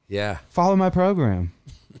 yeah. Follow my program.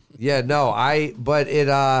 Yeah, no, but it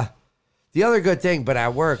the other good thing, but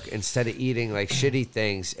at work, instead of eating like shitty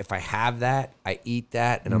things, if I have that, I eat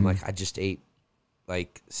that, and I'm like, I just ate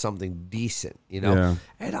like something decent, you know? Yeah.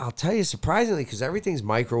 And I'll tell you, surprisingly, because everything's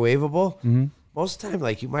microwavable, most of the time,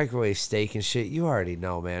 like you microwave steak and shit, you already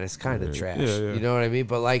know, man, it's kind of trash. yeah. You know what I mean?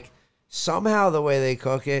 But like somehow the way they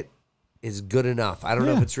cook it is good enough. I don't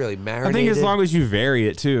know if it's really marinated. I think as long as you vary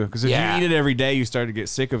it too, because if Yeah. you eat it every day, you start to get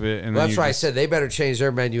sick of it. And Well, then that's you why I just- said they better change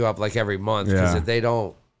their menu up like every month, because Yeah. if they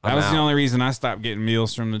don't, That I'm was the out. only reason I stopped getting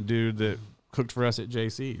meals from the dude that cooked for us at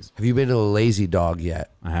JC's. Have you been to the Lazy Dog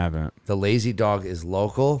yet? I haven't. The Lazy Dog is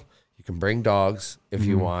local. You can bring dogs if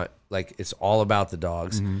you want. Like, it's all about the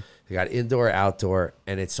dogs. They got indoor, outdoor,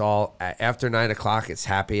 and it's all after 9 o'clock. It's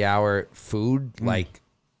happy hour food, like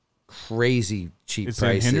crazy cheap It's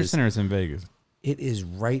prices. in Henderson or it's in Vegas? It is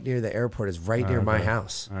right near the airport. It's right near my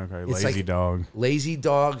house. Okay, It's Lazy like Dog. Lazy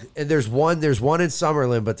Dog, and there's one in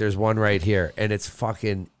Summerlin, but there's one right here, and it's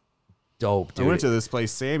fucking dope, dude. I went to this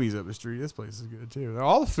place, Sammy's up the street. This place is good too.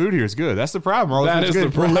 All the food here is good. That's the problem. All the That food's is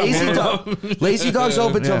good. the problem. Lazy Dog's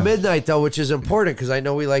open till Yeah. midnight though, which is important because I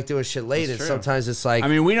know we like doing shit late, and sometimes it's like, I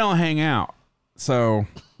mean, we don't hang out, So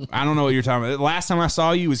I don't know what you're talking about. The last time I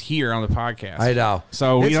saw you was here on the podcast. I know.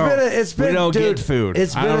 So we don't dude, get food.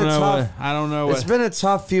 It's been I don't know. It's been a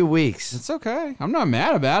tough few weeks. It's okay. I'm not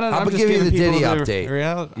mad about it. I'm just gonna give you the giving Diddy people update.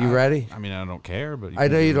 reality. You ready? I mean, I don't care, but I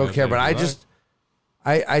know you don't care, but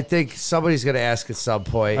I I think somebody's gonna ask at some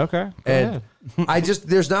point. Okay, go And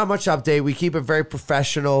there's not much update. We keep it very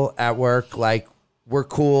professional at work. Like we're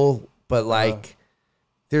cool, but like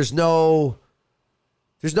there's no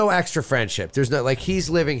extra friendship. There's no like he's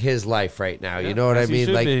living his life right now. You know what I as he mean?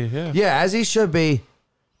 should Like be, yeah. as he should be.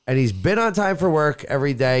 And he's been on time for work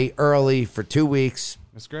every day, early for 2 weeks.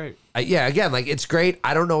 That's great. Again, like it's great.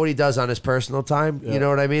 I don't know what he does on his personal time. You know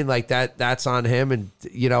what I mean? Like that's on him. And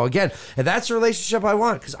again, and that's the relationship I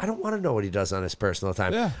want because I don't want to know what he does on his personal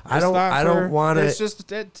time. Yeah, I don't want to. It's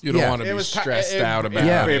just You don't want to be stressed out about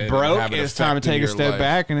Yeah. it. It and broke. have it It's time to affecting take a your step life.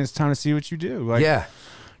 back, and it's time to see what you do. Like, Yeah.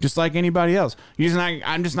 just like anybody else.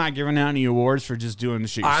 I'm just not giving out any awards for just doing the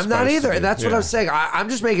shit. I'm not either. And that's what Yeah. I'm saying. I'm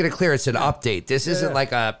just making it clear. It's an update. This isn't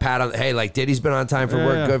like a pat on, hey, like Diddy's been on time for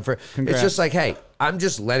work. Yeah. Good for, Congrats. it's just like, hey, I'm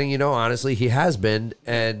just letting you know, honestly, he has been,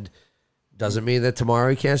 and doesn't mean that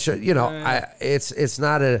tomorrow he can't show, it's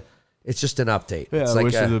just an update. Yeah, it's I like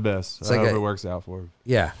wish you the best. it's I like hope a- it works out for him.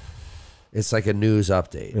 Yeah. It's like a news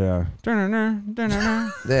update. Yeah.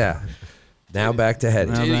 Yeah. Now back to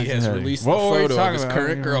Hetty. Diddy has released the What were we photo of talking his about?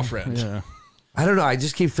 current Yeah. girlfriend. Yeah. I don't know. I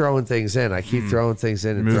just keep throwing things in. I keep throwing things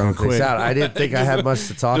in and Moving throwing things quick. out. I didn't think I had much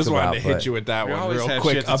to talk Just about. wanted to hit but- you with that We one always real have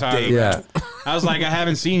quick shit to talk update. Yeah. I was like, I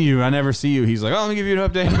haven't seen you. I never see you. He's like, oh, let me give you an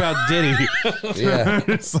update about Diddy. Yeah.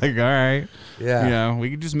 It's like, all right. Yeah. You know, we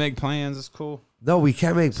could just make plans. It's cool. No, we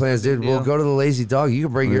can make plans, dude. We'll deal. go to the Lazy Dog. You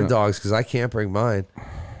can bring your Yeah. dogs because I can't bring mine.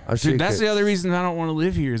 I'm sure you Dude, that's could- the other reason I don't want to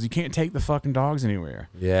live here is you can't take the fucking dogs anywhere.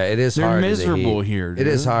 Yeah, it is They're hard. in the miserable heat. here, It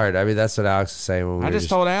is dude. hard. I mean, that's what Alex was saying when we I were just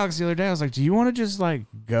told Alex the other day, I was like, do you want to just like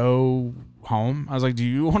go home? I was like, do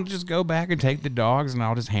you want to just go back and take the dogs and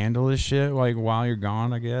I'll just handle this shit like while you're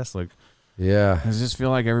gone, I guess? Like, Yeah. I just feel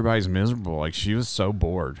like everybody's miserable. Like, she was so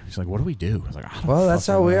bored. She's like, what do we do? I was like, I don't Well, that's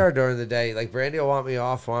how fucking we know. are during the day. Like Brandy will want me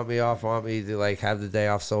to like have the day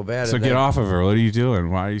off so bad. So and get then- off of her. What are you doing?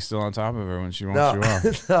 Why are you still on top of her when she wants No, you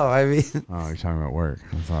off? no. I mean, Oh, you're talking about work.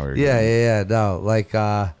 I thought we were yeah. No, like,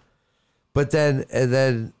 but then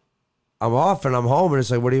I'm off and I'm home and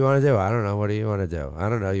it's like, what do you want to do? I don't know. What do you want to do? I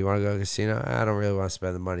don't know. You want to go to a casino? I don't really want to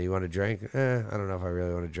spend the money. You want to drink? I don't know if I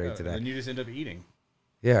really want to drink today. Then you just end up eating.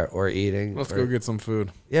 Yeah, or eating. Let's or- go get some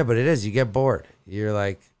food. Yeah, but it is. You get bored. You're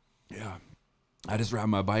like, Yeah. I just ride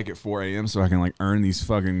my bike at 4 a.m. so I can like earn these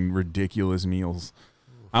fucking ridiculous meals.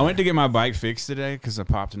 I went to get my bike fixed today because I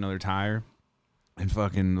popped another tire, and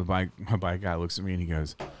fucking my bike guy looks at me and he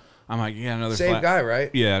goes, "I'm like, yeah, another same flat." guy, right?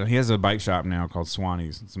 Yeah, he has a bike shop now called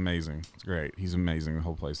Swanee's. It's amazing. It's great. He's amazing. The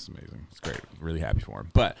whole place is amazing. It's great. Really happy for him.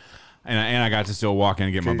 But and I got to still walk in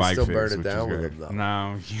and get my Could you bike still fixed. burn it which down is with good. him, though?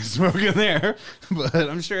 No, you smoke in there. But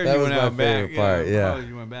I'm sure That you was went my out back. favorite part, yeah. probably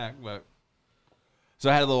you went back, but. So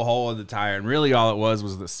I had a little hole in the tire, and really all it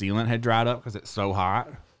was the sealant had dried up because it's so hot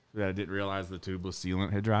that I didn't realize the tubeless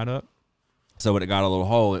sealant had dried up. So when it got a little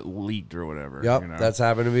hole, it leaked or whatever. Yep, you know? that's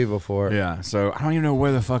happened to me before. Yeah, so I don't even know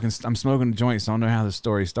where the fucking I'm smoking a joint, so I don't know how the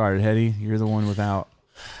story started. Hetty, you're the one without.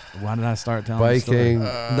 Why did I start telling the story?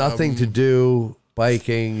 Biking, nothing to do.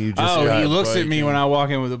 Biking, you just. Oh, got- he looks at me biking. when I walk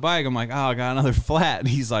in with a bike. I'm like, oh, I got another flat. And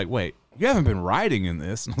he's like, wait, you haven't been riding in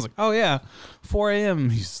this? And I was like, oh yeah, 4 a.m.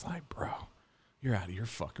 He's like, bro, you're out of your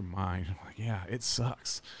fucking mind. I'm like, yeah, it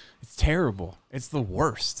sucks. It's terrible. It's the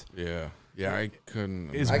worst. Yeah. Yeah, I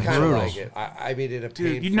couldn't. It's I kind of brutal. like it. I mean, in a Dude,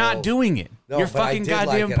 painful, you're not doing it. No, you're but I fucking did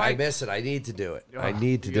goddamn like it. I bike. miss it. I need to do it. I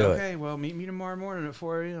need to You do it. Okay, well, meet me tomorrow morning at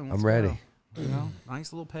 4 a.m. I'm Let's ready. go. You know,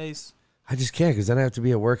 nice little pace. I just can't because then I have to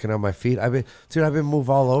be at work and on my feet. I've been moved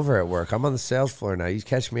all over at work. I'm on the sales floor now. You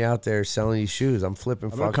catch me out there selling you shoes. I'm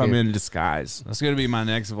flipping I'm gonna fucking. come in disguise. That's gonna be my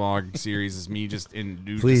next vlog series. Is me just in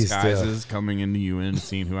new Please do. disguises, coming into UN,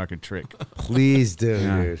 seeing who I could trick. Please do,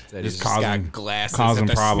 Yeah. dude. That Just he's causing- got glasses causing at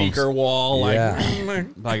the problems. sneaker wall. Like, Yeah.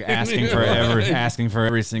 Like asking for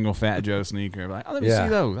every single Fat Joe sneaker. Like, oh, let me Yeah. see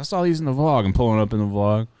those. I saw these in the vlog. I'm pulling up in the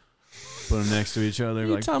vlog. Put them next to each other.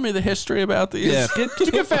 you Like, tell me the history about these. yeah, could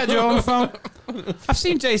you get Fat Joe on the phone? I've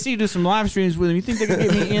seen JC do some live streams with him. You think they could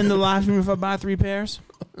get me in the live stream if I buy 3 pairs?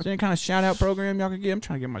 Is there any kind of shout out program y'all could get? I'm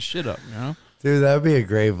trying to get my shit up, you know? Dude, that'd be a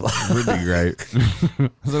great vlog. Would be great.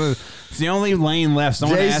 So it's the only lane left.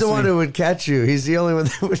 Someone Jay's asked the one me, who would catch you. He's the only one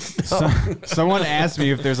that would know. someone asked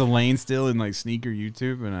me if there's a lane still in like sneaker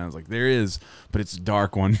YouTube, and I was like, there is, but it's a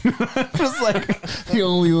dark one. Just like the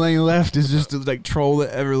only lane left is just to like troll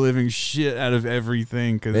the ever living shit out of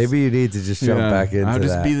everything. Cause, Maybe you need to just jump back into I'll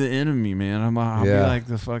just that. be the enemy, man. I'll be like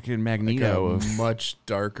the fucking Magneto Like a of. much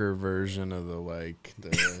darker version of the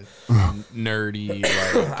nerdy.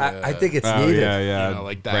 Like, I think it's Oh needed. yeah. You know,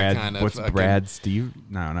 like that Brad, kind of what's fucking- Brad Steve?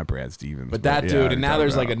 No, not Brad Stevens. But that yeah, dude, and I now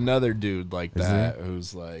there's talk like about. another dude like Is that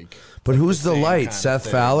who's like. But who's the same light? kind of Seth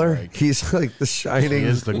thing, Fowler? like- He's like the shining He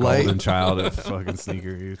is the light. golden child of fucking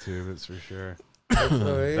sneaker YouTube. It's for sure.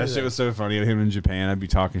 That shit was so funny. Him in Japan, I'd be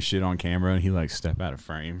talking shit on camera, and he like step out of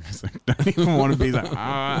frame. It's like, don't even want to be like,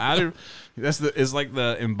 it's like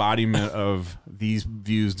the embodiment of these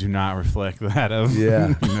views do not reflect that of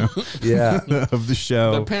Yeah. you know Yeah. of the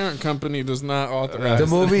show. The parent company does not authorize. The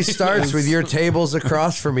movie starts with your tables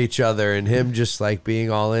across from each other and him just like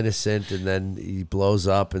being all innocent, and then he blows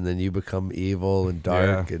up, and then you become evil and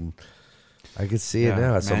dark. Yeah. And I could see it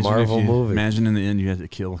now. It's a Imagine Marvel if you- movie. Imagine in the end you had to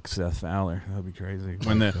kill Seth Fowler. That'd be crazy.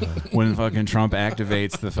 When fucking Trump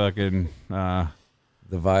activates the fucking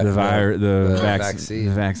the vaccine.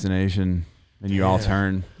 the vaccination, and you all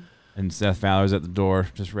turn, and Seth Fowler's at the door,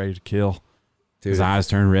 just ready to kill. Dude, His eyes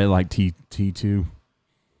turn red like T2.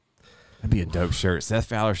 That'd be a dope shirt. Seth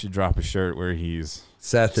Fowler should drop a shirt where he's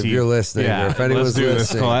Seth, if T- you're listening, or if anyone's let's do this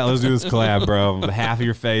listening, collab. Let's do this collab, bro. With half of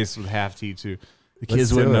your face with half T2. The Let's kids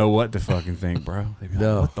do wouldn't it. know what to fucking think, bro. They'd be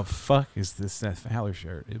No. like, what the fuck is this Seth Fowler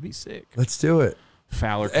shirt? It'd be sick. let's do it.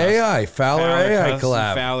 Fowler AI, Fowler AI Custom-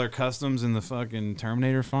 collab. Fowler Customs in the fucking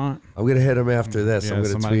Terminator font. I'm gonna hit him after this. I'm gonna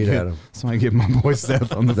somebody tweet get, at him. Somebody get my boy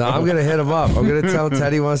Seth on the No, phone. I'm gonna hit him up. I'm gonna tell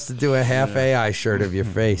Teddy wants to do a half AI shirt of your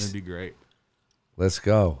face. That'd be great. Let's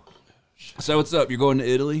go. So what's up? You're going to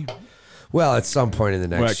Italy? Well, at some point in the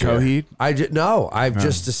next What, year. Coheed? No, I've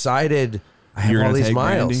just decided I have You're all gonna these take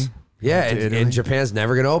miles. Brandy Yeah, to Italy? and Japan's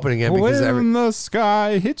never gonna open again because the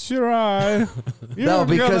sky hits your eye. No,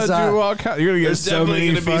 because, you're gonna get There's so definitely many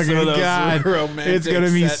gonna be some fucking of those God. romantic It's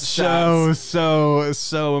gonna be set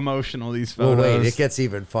so emotional. These well, photos. wait, it gets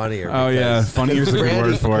even funnier. Oh, yeah, because- funnier is a good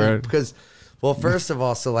Brandy- word for it. Because, well, first of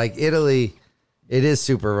all, so like Italy, it is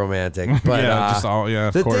super romantic. But Yeah, just all- yeah,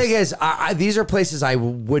 of the course. thing is, these are places I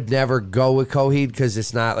would never go with Coheed because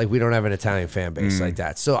it's not like we don't have an Italian fan base like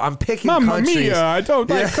that. So I'm picking countries. I don't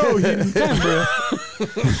like Coheed and Canberra.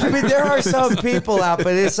 I mean, there are some people out,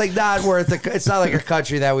 but it's like not worth it. It's not like a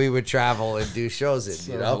country that we would travel and do shows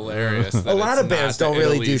in. You know, hilarious. A lot of bands don't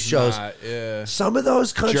really do shows. Yeah. Some of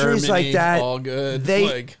those countries Germany, like that, all good. They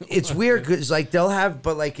Like- it's weird because like they'll have,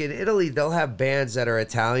 but like in Italy, they'll have bands that are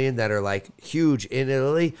Italian that are like huge in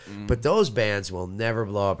Italy, but those bands will never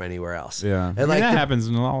blow up anywhere else. Yeah, and like that the- happens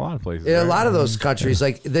in a lot of places. in a right? lot of those countries,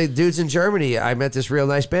 like the dudes in Germany, I met this real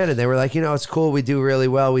nice band, and they were like, you know, it's cool, we do really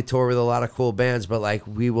well, we tour with a lot of cool bands, but like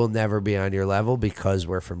we will never be on your level because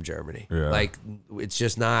we're from Germany. Yeah. Like it's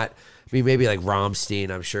just not. I mean, maybe like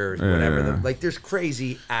Rammstein, I'm sure, whatever. Yeah. Like there's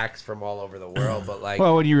crazy acts from all over the world, but like.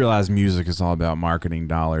 Well, when you realize music is all about marketing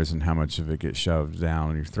dollars and how much of it gets shoved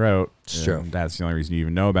down your throat, It's true. and that's the only reason you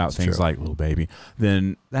even know about things true. like Lil Baby,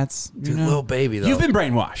 then that's you Dude, know, Lil Baby, though. You've been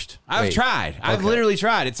brainwashed. I've Wait. tried. I've Okay. literally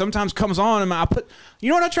tried. It sometimes comes on, and I put. You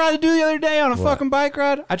know what I tried to do the other day on a fucking bike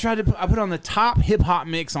ride? I put on the top hip hop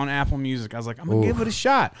mix on Apple Music. I was like, I'm gonna give it a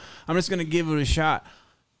shot. I'm just gonna give it a shot,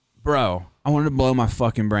 bro. I wanted to blow my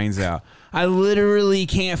fucking brains out. I literally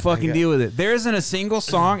can't fucking deal with it. There isn't a single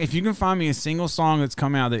song. If you can find me a single song that's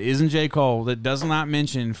come out that isn't J. Cole that does not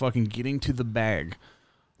mention fucking getting to the bag,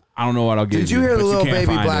 I don't know what I'll give you. Did you hear the but Lil can't Baby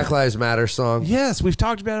find Black it. Lives Matter song? Yes, we've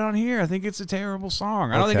talked about it on here. I think it's a terrible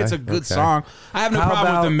song. I don't think Okay, it's a good okay. song. I have no How problem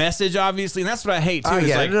about- with the message, obviously, and that's what I hate too. I It's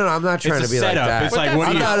get it. like, No, I'm not trying it's to a be like setup. that. It's like, But what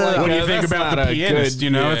do you, that's not what do you like- think that's about not the a pianist? good- You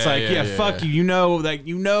know, it's yeah, like, yeah, fuck yeah. you. You know, like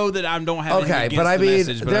you know that I don't have anything Okay, against but I the mean,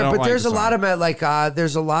 message, but I don't like there's the a lot song. of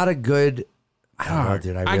there's a lot of good. I don't know,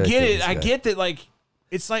 dude. I really get think it. it's I good. get that. Like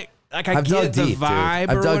it's like I I've get dug the deep, dude. vibe. I've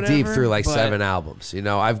or dug deep whatever, through like but- 7 albums. You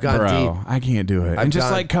know, I've gone Bro, deep. I can't do it. I've And just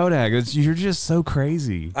gone- like Kodak, you're just so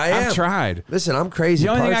crazy. I am. I've tried. Listen, I'm crazy.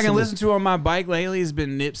 The only thing I Parts can of listen to on my bike lately has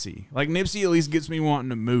been Nipsey. Like Nipsey at least gets me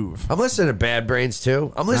wanting to move. I'm listening to Bad Brains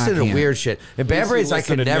too. I'm listening to can't. weird shit. And Bad Brains, I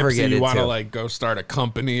Listen could to never Nipsey, get you into. want to like go start a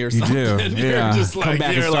company or You something. do, You're yeah. just Come like, back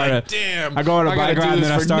and you're start like, a- damn. I go on a bike gotta do ride and this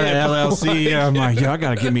then I for start an Nip. LLC. I'm like, yo, I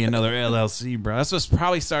gotta give me another LLC, bro. That's what's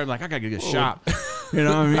probably started. Like, I gotta get a shop. You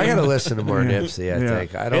know what I mean? I gotta listen to more Nipsey. I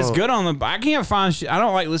think I don't. It's good on the. I can't find shit. I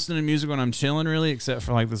don't like listening to music when I'm chilling, really, except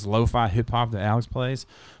for like this lo-fi hip hop that Alex plays.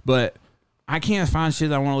 But I can't find shit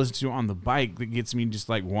that I want to listen to on the bike that gets me just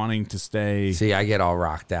like wanting to stay. See, I get all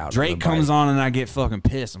rocked out. Drake comes on and I get fucking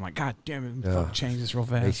pissed. I'm like, God damn it, fucking change this real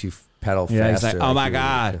fast. Makes you pedal Yeah, faster. he's like, oh my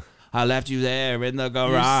God, I left you there in the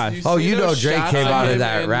garage. Oh, see you know those Drake shots came of out of him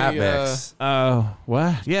that in rap the, mix. Oh,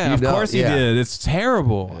 what? Yeah, You of know, course he yeah. did. It's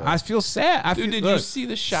terrible. I feel sad. I Dude, feel, did look, you see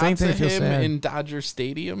the same shots thing, of feel him sad. in Dodger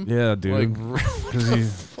Stadium? Yeah, dude. Like, Because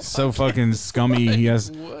he's so fucking scummy. He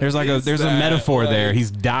has. what There's like a. is There's a that? metaphor there. Like-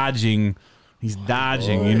 He's dodging. He's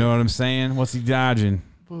dodging. You know what I'm saying? What's he dodging?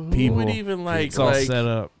 who People. would even like, It's all set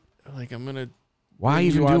up. like I'm gonna. Why bring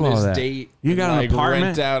even you do on all this that? Date You and, got an like,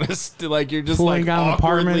 apartment? Rent out like you're just Fool like ain't got an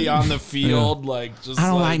awkwardly apartment? on the field, like just. I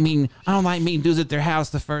don't like meeting dudes at their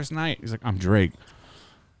house the first night. He's like, I'm Drake.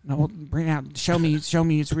 No, well, bring it out. Show me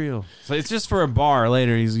it's real. So it's just for a bar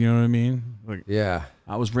later. He's, you know what I mean? Like, Yeah.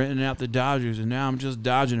 I was renting out the Dodgers, and now I'm just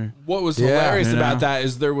dodging her. What was Yeah. hilarious You know? about that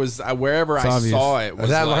is there was wherever I obvious. saw it was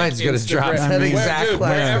That like line's gonna Instagram- drop that Where- exact dude, line.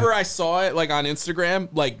 wherever I saw it, like on Instagram,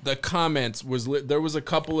 like the comments was there was a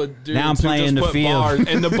couple of dudes Now I'm who playing just the put field. bars,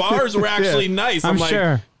 and the bars were actually nice. I'm like,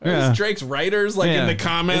 sure. Is Yeah. Drake's writers like Yeah. in the It's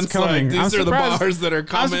comments? coming. Like, these I'm are the surprised- bars that are I'm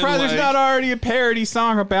coming. surprised like, there's not already a parody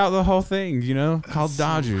song about the whole thing, you know, called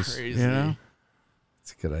Dodgers. crazy. You know,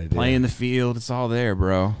 It's a good idea. playing the field, it's all there,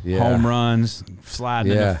 bro. Yeah. Home runs,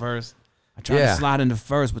 sliding Yeah. into first. I tried Yeah. to slide into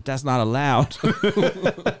first, but that's not allowed.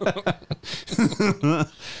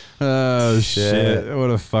 Oh shit!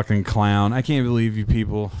 What a fucking clown! I can't believe you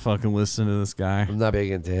people fucking listen to this guy. I'm not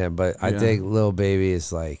big into him, but I Yeah. think Lil Baby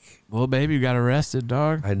is like, Little baby got arrested,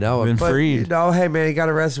 dog. I know Been it, but freed. you know, hey man, he got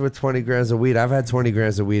arrested with 20 grams of weed. I've had 20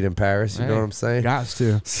 grams of weed in Paris. You know Hey, what I'm saying? Gots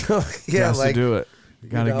to. So yeah, Gots like to do it.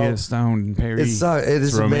 Gotta know, get stoned in Paris. it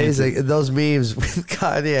is romantic. amazing. And those memes with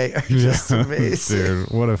Kanye are just amazing. Dude,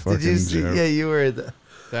 what a fucking Did you see? joke. Yeah, you were. The,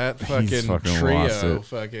 that He's fucking fucking lost trio, it.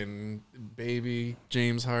 fucking Baby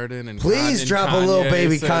James Harden and please and drop a Lil Kanye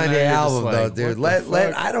Baby sitting there, Kanye you're just album like, though, what dude. the Let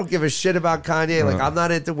fuck? I don't give a shit about Kanye. Like I'm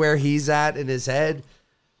not into where he's at in his head.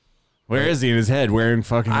 Where is he in his head? Wearing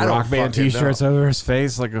fucking I don't Rock Band fucking t-shirts know. over his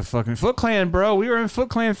face like a fucking Foot Clan, bro. We were in Foot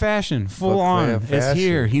Clan fashion, full Foot on. Clan It's fashion.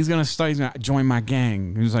 here. He's gonna start. He's gonna join my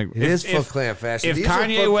gang. He's like, It is Foot Clan fashion. If These are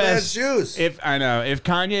Kanye Foot Clan West, shoes. if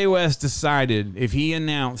Kanye West decided, if he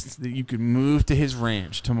announced that you could move to his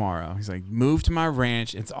ranch tomorrow, he's like, move to my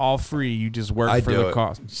ranch. It's all free. You just work I'd for do the it.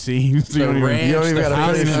 cost. See, so you don't even- ranch, you don't even the gotta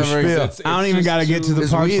food finish your covers, spiel. it's I don't even just got to get to the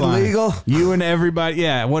Is weed punchline. legal? You and everybody,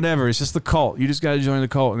 yeah, whatever. It's just the cult. You just got to join the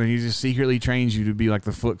cult, and then he just secretly trains you to be like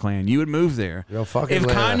the Foot Clan. You would move there. Yo, fucking If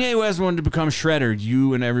Atlanta. Kanye West wanted to become Shredder,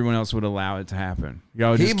 you and everyone else would allow it to happen. Y'all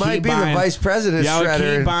would He just might keep be the buying, vice president Y'all would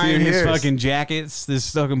Shredder in keep a buying few his years. fucking jackets,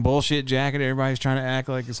 this fucking bullshit jacket. Everybody's trying to act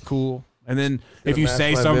like it's cool. And then if you match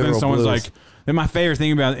say my something, Mineral someone's Blues. like, then my favorite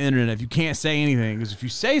thing about the internet, if you can't say anything, is if you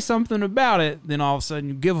say something about it, then all of a sudden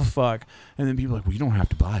you give a fuck. And then people are like, well, you don't have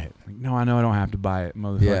to buy it. Like, no, I know I don't have to buy it,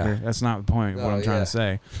 motherfucker. Yeah. That's not the point. No, what I'm trying yeah. to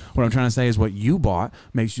say. What I'm trying to say is what you bought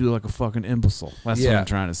makes you look like a fucking imbecile. That's what Yeah. I'm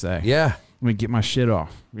trying to say. Yeah, Let me get my shit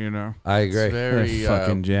off, you know? I agree. It's very That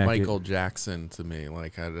fucking jacket. Michael Jackson to me.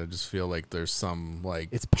 Like I just feel like there's some like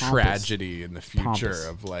It's pompous. tragedy in the future Pompous.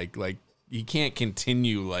 of like he can't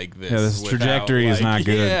continue like this. Yeah, this without, trajectory is like- not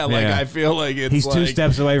good. Yeah, like Yeah. I feel like it's He's like, 2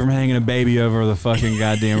 steps away from hanging a baby over the fucking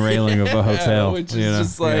goddamn railing of a hotel. which is you know?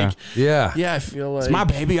 just like Yeah. Yeah, I feel like It's my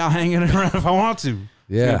baby. I'll hang it around if I want to.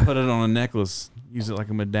 Yeah. Put it on a necklace. Use it like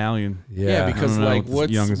a medallion. Yeah, because I don't know like what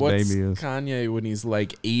the youngest what's baby is. Kanye when he's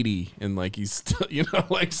like 80 and like he's still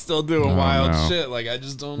like still doing I don't wild know. shit. Like I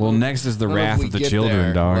just don't Well, know. next is the I don't know if wrath we of the get children,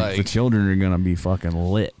 there, dog. like- The children are gonna be fucking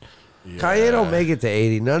lit. Kanye don't make it to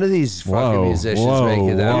 80. None of these fucking musicians make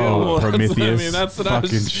it that whoa, long. well, that's- I Prometheus. mean, that's what I was-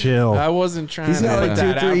 fucking chill. I wasn't trying He's to got put like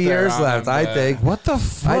that 2-3 out there years on left, him, I but- think. What the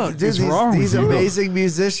fuck Dude, is wrong these with you? amazing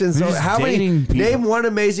musicians. You're So just how many? dating people. Name one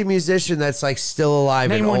amazing musician that's like still alive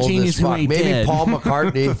Name and one old genius as who fuck. ain't Maybe dead. Paul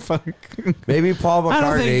McCartney. Maybe Paul McCartney. I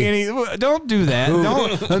don't think any. Don't do that.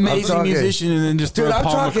 Don't amazing talking- musician and then just Dude, throw I'm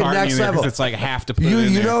Paul talking McCartney next in there level. because it's like have to put you it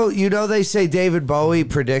in you there. know they say David Bowie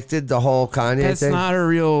predicted the whole Kanye That's thing. not a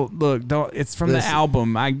real look. Don't. It's from Listen. the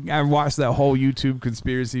album. I watched that whole YouTube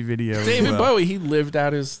conspiracy video. as David well. Bowie, he lived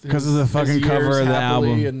out his 'Cause of the his fucking years cover of the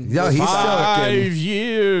happily album. and No, he's still- 5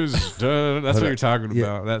 years. That's what you're talking Yeah.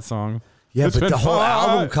 about. That song. Yeah, It's but been the whole five-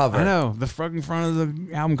 album cover. I know. The fucking front of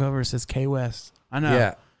the album cover says K West. I know.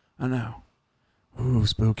 Yeah. I know. Ooh,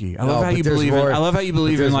 spooky. I No, love how but you there's believe more- in. I love how you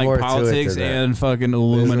believe there's in like more to it politics than that. and fucking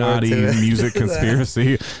Illuminati to it music than that.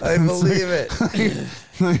 conspiracy. I believe it.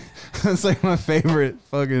 That's like my favorite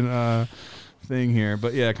fucking thing here.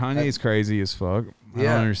 But yeah, Kanye's crazy as fuck. I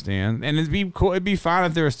Yeah. don't understand. And it'd be cool. It'd be fine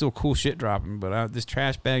if there was still cool shit dropping. But this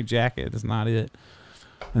trash bag jacket is not it.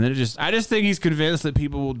 And then I just think he's convinced that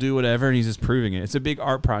people will do whatever, and he's just proving it. It's a big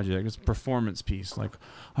art project. It's a performance piece. Like,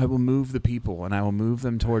 I will move the people, and I will move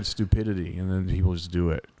them towards stupidity, and then people just do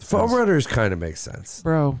it. Foam runners kind of make sense.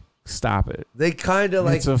 Bro, stop it. They kind of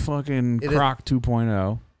like. It's a fucking Croc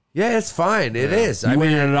 2.0. Yeah, it's fine. It is. You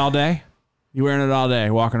wearing it all day? You wearing it all day,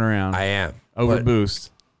 walking around? I am. Over but-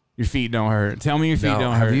 boost. Your feet don't hurt. Tell me your feet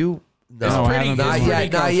don't hurt. Have you? No, pretty- not it's yet. pretty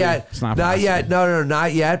Not comfy. yet. It's not Not possible. yet. No,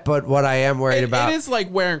 not yet. But what I am worried about. It is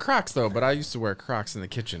like wearing Crocs though, but I used to wear Crocs in the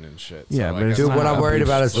kitchen and shit. So Yeah, like, but it's that's Dude, what not I'm a worried boost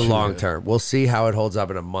about is the shit. long term. We'll see how it holds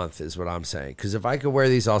up in a month, is what I'm saying. Because if I could wear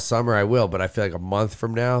these all summer, I will. But I feel like a month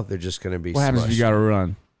from now, they're just going to be. What happens if you smushed. got to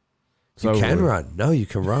run? You can run. No, you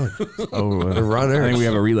can run. Oh, The runners. I think we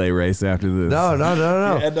have a relay race after this. No.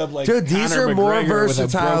 You end up like Dude, these Conor are more McGregor with a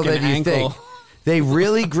versatile broken than you ankle. think. They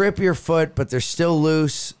really grip your foot, but they're still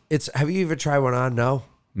loose. Have you even tried one on? No.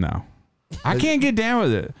 No. I can't get down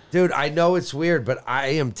with it. Dude, I know it's weird, but I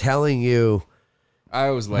am telling you, I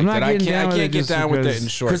always like I'm not that. I getting can't. down I with it can't get just down with it because- in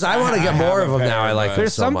shorts. because I want to get more have of a them now. pair, I like but- them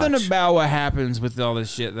There's so something much. about what happens with all this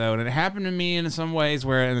shit, though, and it happened to me in some ways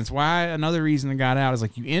where, and it's why another reason I got out is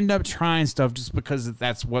like you end up trying stuff just because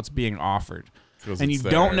that's what's being offered. And you it's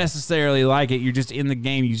don't there. necessarily like it. You're just in the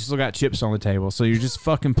game. You still got chips on the table, so you're just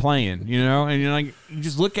fucking playing, you know. And you're like, you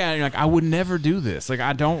just look at it, and you're like, I would never do this. Like,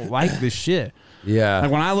 I don't like this shit. Yeah. Like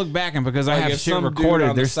when I look back, and because I Like have if shit some dude recorded,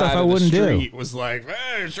 on the there's stuff side I of the wouldn't do. street was like,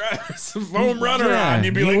 "Hey, try some foam runner Yeah, on."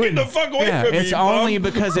 You'd be you like, "Get wouldn't- the fuck away yeah, from me!" it's only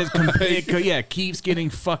bum." because it keeps getting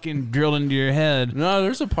fucking drilled into your head. No,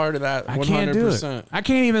 there's a part of that. I can't do it. I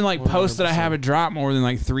can't even like post that I have it drop more than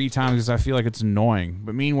like 3 times because I feel like it's annoying.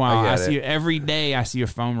 But meanwhile, I I get see it. every day. I see a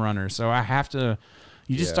foam runner, so I have to.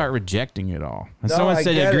 You just start rejecting it all. And No, someone I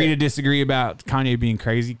said get agree it. to disagree about Kanye being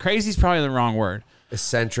crazy. Crazy's probably the wrong word.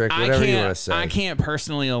 Eccentric, whatever you want to say. I can't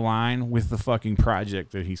personally align with the fucking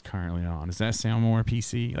project that he's currently on. Does that sound more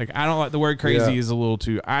PC? Like I don't like the word crazy Yeah. is a little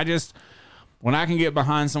too. I just when I can get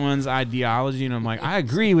behind someone's ideology and I'm like, I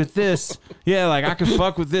agree with this. Yeah, like I can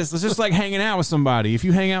fuck with this. It's just like hanging out with somebody. If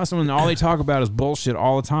you hang out with someone and all they talk about is bullshit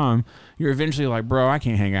all the time, you're eventually like, bro, I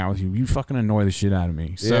can't hang out with you. You fucking annoy the shit out of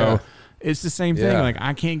me. So Yeah. it's the same thing. Yeah. Like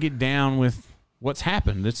I can't get down with what's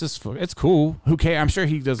happened. It's just it's cool. Who cares? I'm sure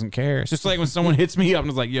he doesn't care. It's just like when someone hits me up and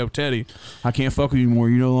is like, "Yo, Teddy, I can't fuck with you anymore.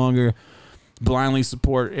 You no longer blindly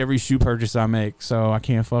support every shoe purchase I make, so I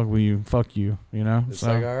can't fuck with you. Fuck you." You know. It's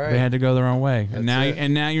so like, all right. they had to go their own way, and That's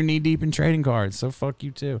now it. you're knee deep in trading cards. So fuck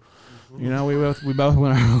you too. You know, we both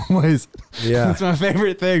went our own ways. Yeah. That's my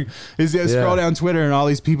favorite thing. Is you scroll down Twitter and all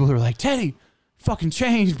these people who are like, "Teddy, fucking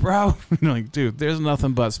changed, bro." And you're like, dude, there's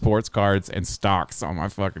nothing but sports cards and stocks on my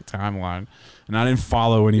fucking timeline, and I didn't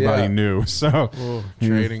follow anybody Yeah. new. So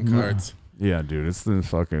Trading cards. yeah, dude, it's the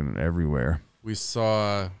fucking everywhere. We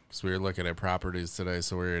saw because we were looking at properties today,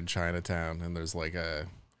 so we were in Chinatown, and there's like I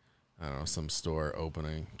don't know, some store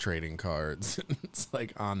opening trading cards. It's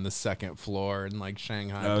like on the second floor in like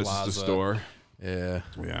Shanghai Plaza. Yeah.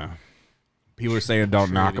 Yeah. People are saying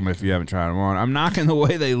don't knock them if you haven't tried them on. I'm knocking the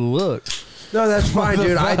way they look. No, that's fine,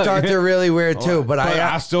 dude. I thought they're really weird too, but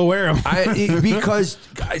I still wear them. because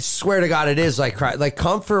I swear to God, it is like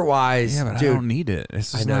comfort wise, Yeah, but dude. I don't need it.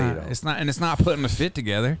 It's just I know not, you don't. It's not, and it's not putting a fit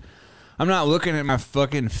together. I'm not looking at my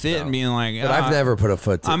fucking fit and being like, But I've never put a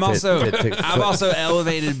foot. I'm also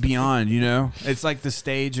elevated beyond, you know. It's like the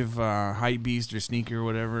stage of hype beast or sneaker or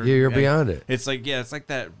whatever. You're Like, beyond it. It's like it's like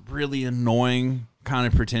that really annoying kind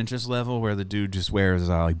of pretentious level where the dude just wears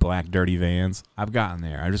like black dirty Vans. I've gotten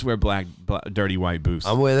there. I just wear black dirty white Boost.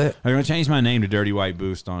 I'm with it. I'm gonna change my name to Dirty White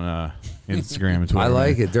Boost on Instagram and Twitter. I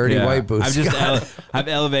like it, Dirty White Boost. I've just I've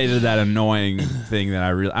elevated that annoying thing that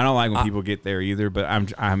I don't like when people get there either. But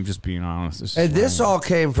I'm just being honest. It's just And this wrong. all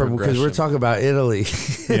came from because we're talking about Italy.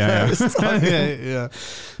 yeah back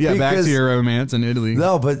Because- to your romance in Italy.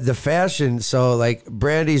 No, but the fashion. So like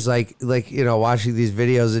Brandy's like watching these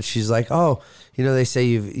videos and she's like, oh, they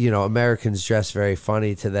say Americans dress very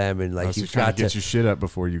funny to them and like So you've trying got to get to. your shit up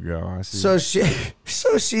before you go. I see.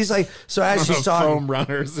 So she's like, so as she's talking. Foam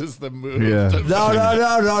runners is the move. Yeah. No, it's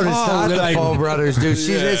not the like- foam runners, dude.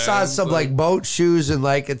 It's on some like boat shoes and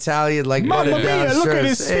like Italian like Mamma button down mia, look at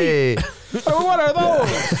shirts. his Hey. what are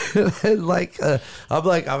those? And like I'm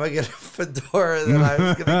gonna get a fedora and then I'm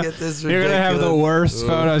gonna get this. You're gonna have the ridiculous- worst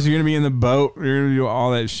photos. You're gonna be in the boat. You're gonna do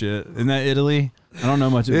all that shit. Isn't that Italy? I don't know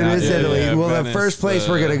much It about is it. Italy. yeah, Well, the Venice, first place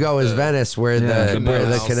we're gonna go is Venice, where Yeah, the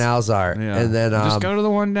canals. canals are, Yeah. and then Just go to the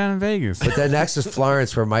one down in Vegas. but then next is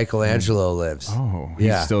Florence, where Michelangelo lives. Oh, he's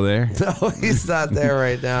Yeah. still there? No, he's not there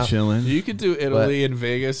right now. Chilling. You could do Italy and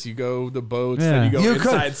Vegas. You go the boats, Yeah. then you go You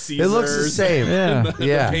inside could. Caesars. It looks the same. Yeah.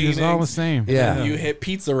 Yeah. It's all the same. Yeah. And you hit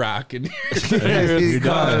Pizza Rock, and He's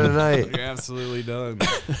gone done. tonight. You're absolutely done.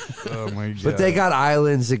 Oh my god. But they got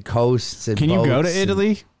islands and coasts and Can you go boats to and-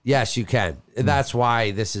 Italy? Yes, you can. And that's why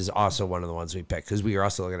this is also one of the ones we picked, because we were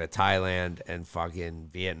also looking at Thailand and fucking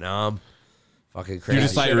Vietnam. Fucking crazy. You're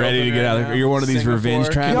just like shit ready to open get right out of now. You're one of these Singapore. revenge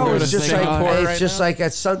Yo, travelers. Yo, it's just like Singapore it's right just now? like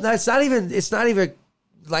at some. That's not even. It's not even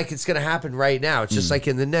like it's gonna happen right now. It's just like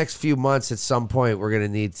in the next few months. At some point, we're gonna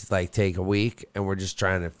need to like take a week, and we're just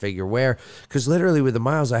trying to figure where. Because literally, with the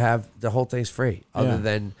miles I have, the whole thing's free. Other Yeah.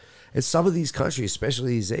 than in some of these countries,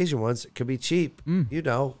 especially these Asian ones, it could be cheap. You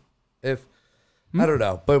know, if I don't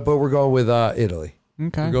know, but we're going with Italy.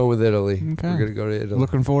 Okay. We're going with Italy. Okay. We're gonna go to Italy.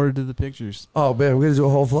 Looking forward to the pictures. Oh man, we're gonna do a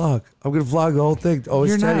whole vlog. I'm gonna vlog the whole thing. Oh, it's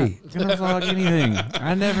You're Teddy. not gonna vlog anything.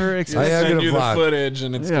 I never I expected. am send gonna you vlog. the footage,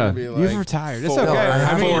 and it's Yeah, gonna be like you've retired. It's four, okay. I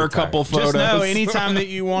haven't four retired. couple photos. Just know, anytime that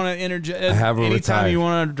you want to interject, haven't anytime retired. you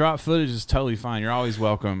want to drop footage is totally fine. You're always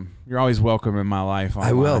welcome. You're always welcome in my life.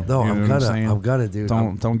 I will. online. No, You know I'm what gonna. saying? I'm gonna, dude.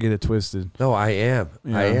 Don't get it twisted. No, I am.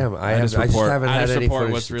 Yeah. I am. I just report, haven't I had just any report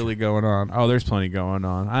footage what's to- really going on. Oh, there's plenty going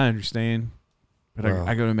on. I understand. But Wow.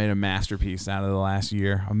 I could have made a masterpiece out of the last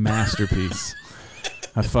year. A masterpiece.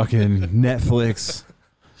 A fucking Netflix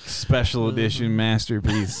special edition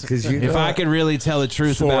masterpiece. 'Cause you if know- I could really tell the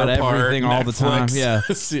truth about Four-part everything all the time, Netflix yeah.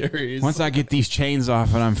 series. Once I get these chains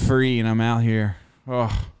off and I'm free and I'm out here,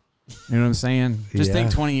 oh, you know what I'm saying? Just think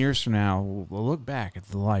Yeah. 20 years from now, we'll look back at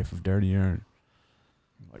the life of Dirty Earn.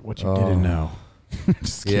 Like what you Oh. didn't know.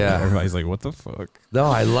 Just kidding. Yeah. Everybody's like, what the fuck? No,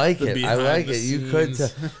 I like The it. I behind like the it. You could.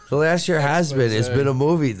 scenes The last year has been. It's been a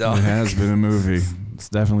movie, though. It has been a movie. It's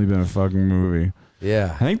definitely been a fucking movie.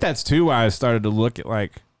 Yeah. I think that's too why I started to look at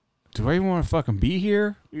like, do I even want to fucking be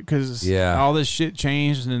here? Because Yeah. all this shit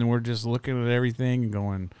changed, and then we're just looking at everything and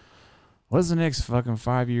going, what does the next fucking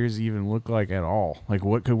 5 years even look like at all? Like,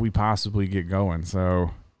 what could we possibly get going?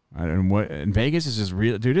 So, and Vegas is just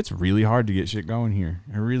real, dude. It's really hard to get shit going here.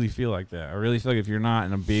 I really feel like that. I really feel like if you're not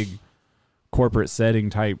in a big corporate setting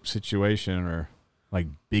type situation or like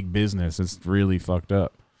big business, it's really fucked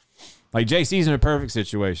up. Like JC's in a perfect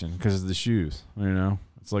situation because of the shoes. You know,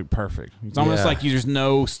 it's like perfect. It's almost Yeah. like there's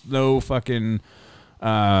no fucking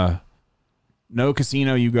no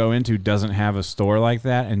casino you go into doesn't have a store like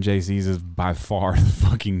that, and JC's is by far the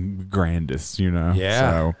fucking grandest. You know,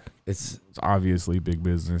 Yeah. So It's it's obviously big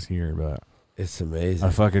business here, but it's amazing.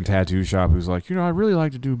 a fucking tattoo shop who's like, you know, I really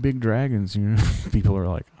like to do big dragons. You know, people are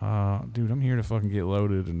like, dude, I'm here to fucking get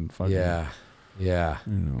loaded and fucking, Yeah. Yeah.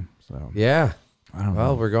 you know. So Yeah. I don't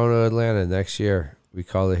Well, know. we're going to Atlanta next year. We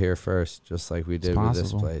called it here first, just like we It's did with this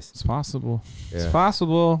possible. place. It's possible. It's Yeah.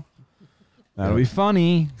 possible. That'll Yeah. be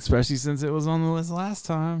funny, especially since it was on the list last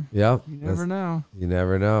time. Yep. You never know. You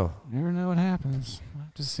never know. You never know what happens. We'll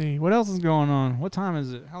have to see. What else is going on? What time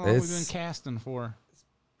is it? How long have we been It's- casting for?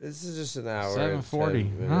 This is just an hour. and 7:40.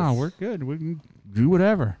 10 No, minutes. we're good. We can do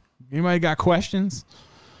whatever. Anybody got questions?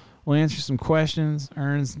 We'll answer some questions.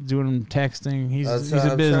 Ern's doing texting. He's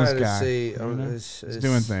I'm a business trying to guy. see. you know? It's He's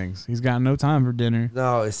doing things. He's got no time for dinner.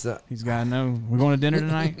 No, it's not. He's got no. We're going to dinner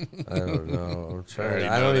tonight. I don't know. I'm trying. already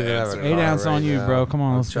I know don't the even have a answer. car 8 ounce right on you, now. bro. Come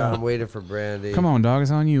on, I'm, let's go. I'm waiting for Brandy. Come on, dog.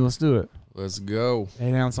 It's on you. Let's do it. Let's go.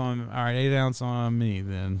 8 ounce on. All right, 8 ounce on me.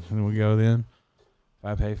 Then and we go. Then if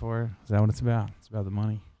I pay for it, is that what it's about? It's about the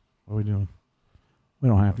money. What are we doing? We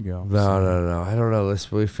don't have to go. No. I don't know.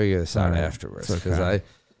 We figure this out All right. afterwards It's because okay.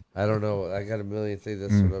 I don't know. I got a million things.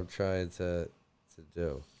 That's what I'm trying to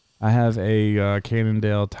do. I have a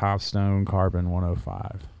Cannondale Topstone Carbon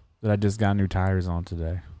 105 that I just got new tires on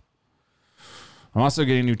today. I'm also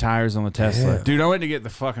getting new tires on the Tesla. Damn. Dude, I went to get the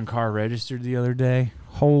fucking car registered the other day.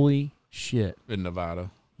 Holy shit. In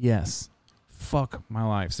Nevada. Yes. Fuck my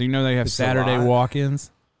life. So you know they have It's a Saturday lot.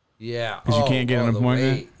 walk-ins? Yeah, Because you can't get an the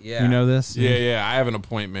appointment? wait, Yeah, You know this? Yeah. I have an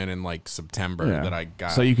appointment in like September Yeah. that I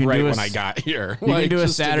got. So you can right do a when I s- got here. You can do a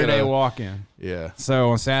just to get Saturday walk-in. Yeah.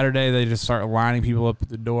 So on Saturday, they just start lining people up at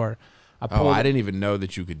the door. Oh, I didn't even know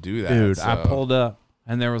that you could do that. Dude, so. I pulled up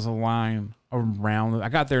and there was a line around. I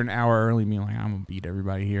got there an hour early, being like, I'm gonna beat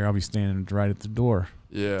everybody here. I'll be standing right at the door.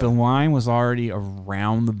 Yeah. The line was already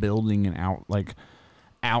around the building and out, like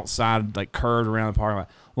outside, like curved around the parking lot.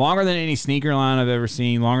 Longer than any sneaker line I've ever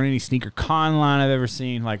seen. Longer than any sneaker con line I've ever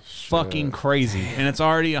seen. Like fucking crazy. And it's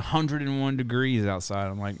already 101 degrees outside.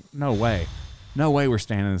 I'm like, no way. No way we're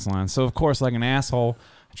standing in this line. So of course, like an asshole,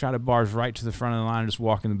 I try to barge right to the front of the line and just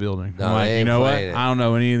walk in the building. No, I'm like, they you ain't know what? playing it. I don't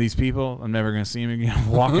know any of these people. I'm never gonna see them again. I'm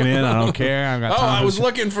walking in. I don't care. I got Oh, time I to was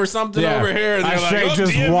looking for something Yeah. over here. And I they're like, straight oh,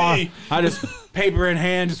 just DMV. walk. I just paper in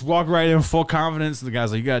hand, just walk right in full confidence. And the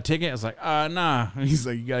guy's like, "You got a ticket?" I was like, nah." And he's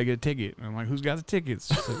like, "You gotta get a ticket." And I'm like, "Who's got the tickets?"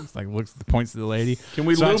 It's like looks points to the lady. Can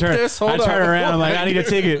we So loop this? I Hold turn on. around. I'm like, "I need a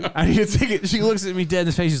ticket. I need a ticket." She looks at me dead in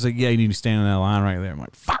the face. She's like, "Yeah, you need to stand in that line right there." I'm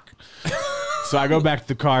like, "Fuck." So I go back to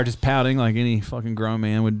the car, just pouting like any fucking grown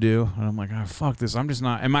man would do. And I'm like, "Oh, fuck this. I'm just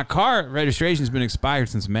not." And my car registration's been expired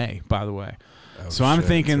since May, by the way. So I'm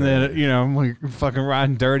thinking that, I'm like fucking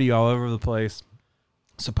riding dirty all over the place.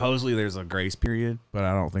 Supposedly there's a grace period, but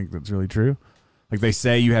I don't think that's really true. Like they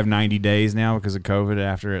say you have 90 days now because of COVID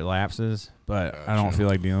after it lapses, but I don't feel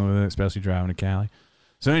like dealing with it, especially driving to Cali.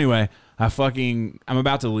 So anyway, I'm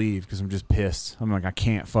about to leave because I'm just pissed. I'm like, I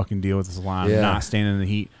can't fucking deal with this line. Yeah. I'm not standing in the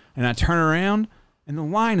heat. And I turn around and the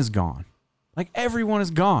line is gone. Like everyone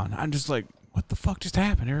is gone. I'm just like, what the fuck just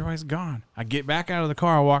happened? Everybody's gone. I get back out of the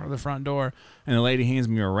car, I walk to the front door, and the lady hands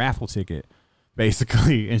me a raffle ticket,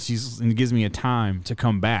 basically, and gives me a time to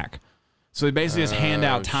come back. So they basically just hand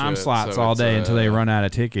out time shit. slots So all it's day until they run out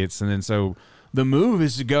of tickets. And then so the move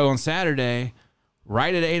is to go on Saturday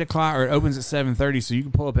right at 8 o'clock, or it opens at 7:30, so you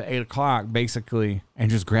can pull up at 8 o'clock, basically, and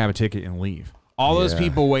just grab a ticket and leave. All those Yeah.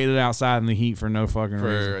 people waited outside in the heat for no fucking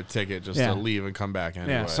reason. For a ticket just Yeah. to leave and come back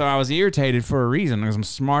anyway. Yeah, so I was irritated for a reason because I'm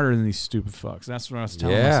smarter than these stupid fucks. That's what I was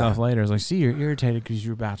telling Yeah. myself later. I was like, see, you're irritated because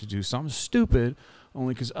you're about to do something stupid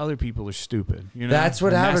only because other people are stupid. You know? That's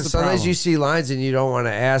what And happens. the Sometimes problem. you see lines and you don't want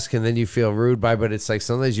to ask, and then you feel rude by. But it's like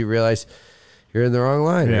sometimes you realize you're in the wrong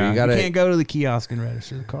line. or Yeah, you gotta. can't go to the kiosk and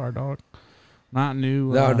register the car, dog. Not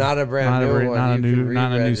new. No, not a brand new one. Not a You new, can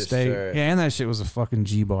not a new re-register state. it. Yeah, and that shit was a fucking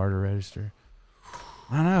G bar to register.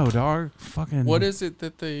 I know, dog. Fucking. what is it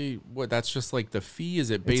that that's just like the fee? Is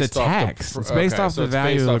it based It's a off tax. the It's based off so the it's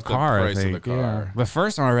value based of off the car. I price think. of the car. Yeah. The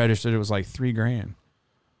first time I registered, it was like $3,000.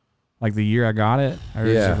 Like the year I got it, I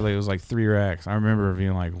registered it was like 3 racks. I remember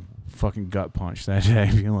being like fucking gut punched that day,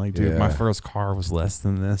 being like, dude, my Yeah. first car was less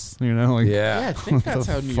than this. You know, like Yeah, I Yeah. think that's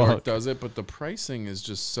the how New fuck? York does it, but the pricing is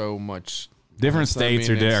just so much. different So, I states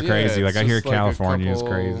mean, are it's- crazy. yeah, Like it's I hear just like a California is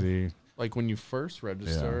couple- crazy. Like when you first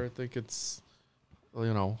register, I think it's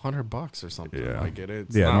 $100 or something. Yeah. Like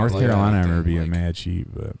it's Yeah, not North like Carolina, I remember anything, being like- mad cheap.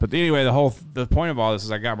 But anyway, the point of all this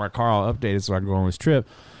is I got my car all updated so I can go on this trip.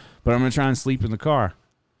 But I'm gonna try and sleep in the car.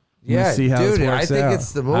 I'm gonna Yeah, see how this dude. I works think out.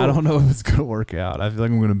 it's the move. I don't know if it's gonna work out. I feel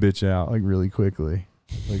like I'm gonna bitch out like really quickly.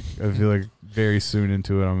 Like I feel like very soon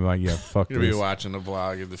into it, I'm like, yeah, fuck You're gonna be this. watching a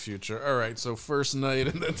vlog in the future. All right, so first night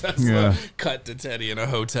in the Tesla, Yeah. cut to Teddy in a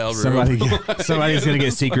hotel room. Somebody's gonna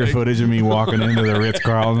get secret footage of me walking into the Ritz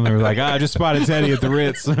Carlton. They're like, I just spotted Teddy at the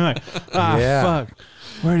Ritz. I'm like, Yeah. fuck.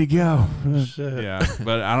 Where'd he go? Yeah,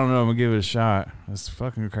 but I don't know. I'm gonna give it a shot. It's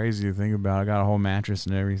fucking crazy to think about. I got a whole mattress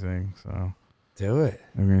and everything, so Do it.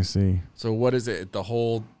 we're gonna see. So what is it? The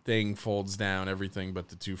whole thing folds down, everything but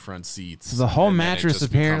the two front seats. So the whole and then it mattress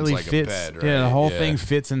just becomes apparently like a fits. bed, Yeah, the right? whole thing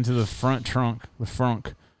fits into the front trunk,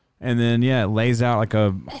 and then it lays out like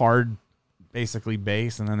a hard, basically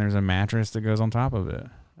base, and then there's a mattress that goes on top of it.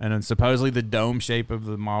 And then supposedly the dome shape of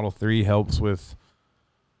the Model 3 helps with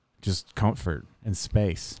just comfort and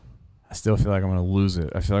space. I still feel like I'm gonna lose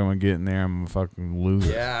it. I feel like I'm gonna get in there, I'm gonna fucking lose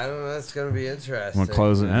it. Yeah, I don't know. That's gonna be I'm interesting. gonna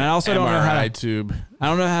close it. And I also don't know how MRI to, tube. I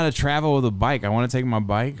don't know how to travel with a bike. I want to take my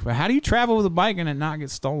bike, but how do you travel with a bike and it not get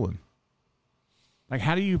stolen? Like,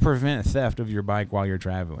 how do you prevent theft of your bike while you're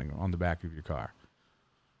traveling on the back of your car?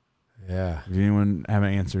 Yeah. If anyone have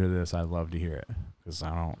an answer to this, I'd love to hear it because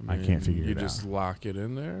I can't figure You it just out. lock it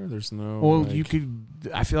in there. There's no. Well, like- you could.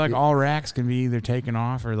 I feel like all racks can be either taken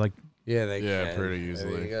off or like, Yeah, they Yeah, can. pretty I mean,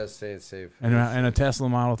 easily. you gotta stay safe. in a Tesla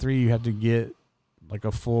Model 3, you have to get like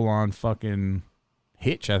a full on fucking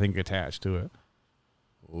hitch, I think, attached to it.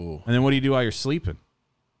 Ooh. And then what do you do while you're sleeping?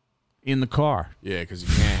 In the car. Yeah, because you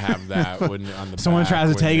can't have that when on the. Someone back tries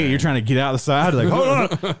to when take it, you're trying to get out the side. Like, hold on,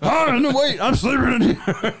 hold on, no, wait, I'm sleeping in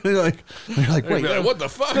here. they're like, wait, Like, what the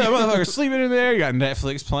fuck? that motherfucker's sleeping in there. You got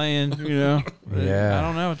Netflix playing, you know. Yeah. I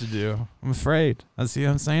don't know what to do. I'm afraid. I see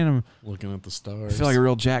what I'm saying. I Looking at the stars. feel like a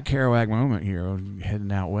real Jack Kerouac moment here,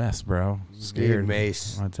 heading out west, bro. Scared.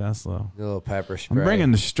 Mace. My Tesla. A little pepper spray. I'm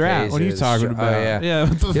bringing the strap. What are you Tasers, talking oh, about? yeah. Yeah.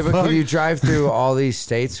 What the Yeah, but fuck? can you drive through all these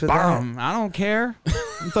states with that? I don't care.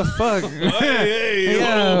 What the fuck?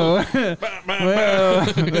 Yo.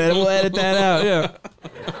 Well, we'll edit that out. Yeah.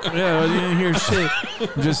 Yeah, well, you didn't hear shit.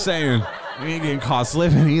 I'm just saying. We ain't getting caught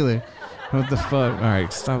slipping either. What the fuck? All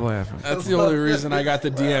right, stop laughing. That's the only reason I got the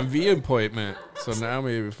DMV appointment. So now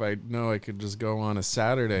maybe if I know I could just go on a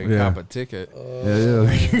Saturday and Yeah. cop a ticket.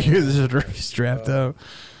 Yeah, you're just strapped up.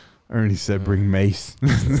 Ernie said, "Bring mace." A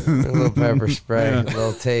little pepper spray, Yeah. a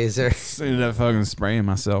little taser. Ended up fucking spraying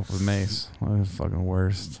myself with mace. That was fucking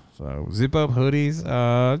worst. So zip up hoodies.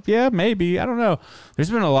 Yeah, maybe. I don't know. There's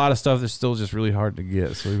been a lot of stuff that's still just really hard to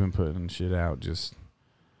get. So we've been putting shit out just,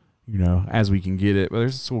 as we can get it. But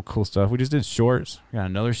there's some cool stuff. We just did shorts. We got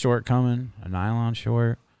another short coming, a nylon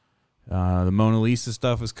short. The Mona Lisa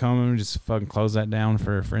stuff is coming. We just fucking close that down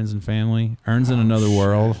for friends and family. Earns in another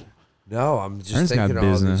world. No, I'm just Ern's got thinking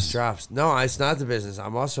all business. these drops. No, it's not the business.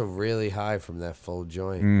 I'm also really high from that full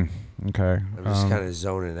joint. Okay. I'm just kind of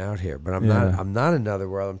zoning out here, but I'm yeah. not. I'm not another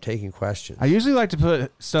world. I'm taking questions. I usually like to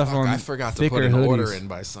put stuff on. I forgot to thicker put an hoodies. order in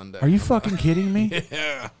by Sunday. Are you fucking kidding me?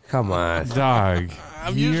 Yeah. Come on. Dog.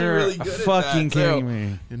 I'm usually You're really good at fucking that, kidding too.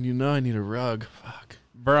 me. And I need a rug. Fuck.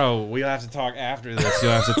 Bro, we'll have to talk after this.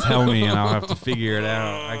 You'll have to tell me, and I'll have to figure it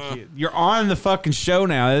out. I can't. You're on the fucking show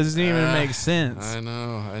now. It doesn't even make sense. I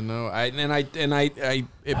know.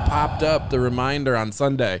 It popped up the reminder on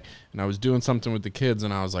Sunday, and I was doing something with the kids,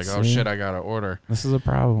 and I was like, oh See? shit, I gotta order. This is a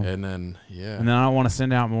problem. And then And then I don't want to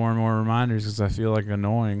send out more and more reminders because I feel like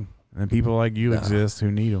annoying. And people like you exist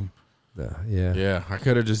who need them. Yeah. I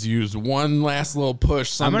could have just used one last little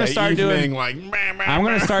push Sunday gonna start evening, doing- I'm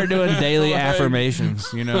going to start doing daily affirmations,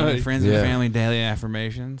 friends and Yeah. family daily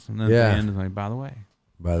affirmations. And then Yeah. at the end, like, by the way,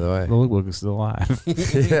 the look is still alive.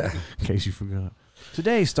 yeah. In case you forgot.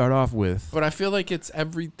 Today, start off with. But I feel like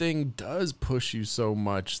everything does push you so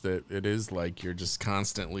much that it is like you're just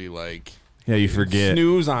constantly like Yeah, you forget.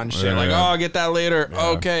 snooze on shit. Yeah. Like, oh, I'll get that later.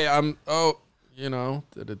 Okay,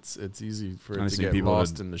 that it's easy for it I to see get people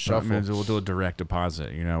lost in the shuffle. We'll do a direct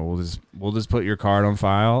deposit. We'll just put your card on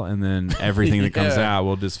file, and then everything that comes Yeah. out,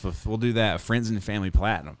 we'll do that friends and family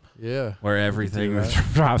platinum, Yeah, where everything that.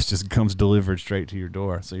 that drops just comes delivered straight to your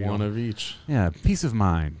door. So you one don't- of each. yeah, peace of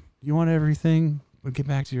mind. You want everything, but get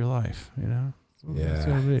back to your life. That's what it's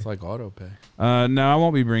gonna be. It's like auto pay. No, I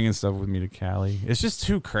won't be bringing stuff with me to Cali. It's just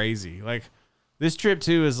too crazy. Like this trip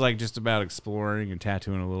too is like just about exploring and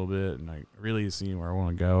tattooing a little bit, and like really seeing where I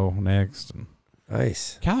want to go next. And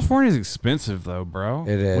Nice. California's expensive though, bro.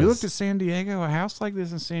 It is. We looked at San Diego. A house like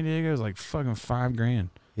this in San Diego is like fucking $5,000.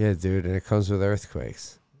 Yeah, dude, and it comes with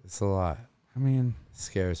earthquakes. It's a lot. I mean, It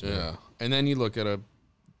scares me. Yeah, and then you look at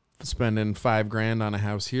spending $5,000 on a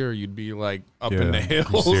house here, you'd be like up in the Yeah,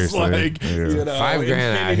 hills, seriously. like Yeah. $5,000 out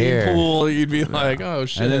infinity here. pool. You'd be like, oh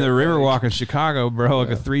shit. and then the Riverwalk in Chicago, bro,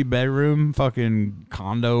 like a 3-bedroom fucking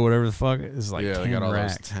condo, whatever the fuck, is like yeah, 10 they got all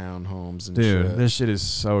racks. those townhomes and Dude, shit. this shit is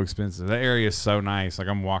so expensive. That area is so nice. Like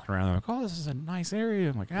I'm walking around, I'm like, oh, this is a nice area.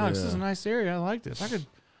 I'm like, Alex, this is a nice area. I like this. I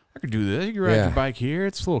could do this. You can ride Yeah. your bike here.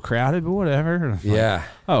 It's a little crowded, but whatever. And I'm like, Yeah.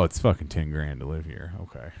 oh, it's fucking $10,000 to live here.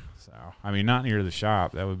 Okay. So I mean, not near the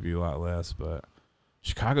shop. That would be a lot less, but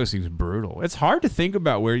Chicago seems brutal. It's hard to think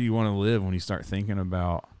about where you want to live when you start thinking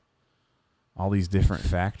about all these different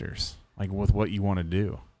factors, like with what you want to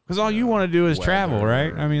do. Because all you want to do is travel,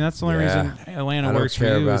 right? I mean, that's the only Yeah. reason Atlanta I don't works for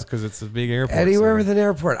care you about- is because it's a big airport. Anywhere center. with an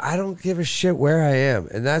airport, I don't give a shit where I am,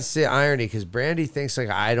 and that's the irony. Because Brandy thinks like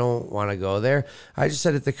I don't want to go there. I just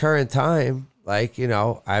said at the current time, like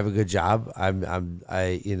I have a good job. I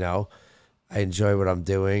enjoy what I'm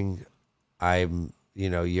doing.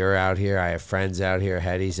 You're out here. I have friends out here.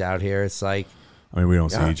 Hetty's out here. It's like, I mean, we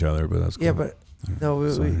don't Yeah. see each other, but that's cool. yeah, but no,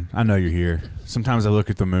 we I know you're here. Sometimes I look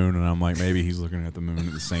at the moon and I'm like, maybe he's looking at the moon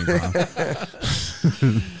at the same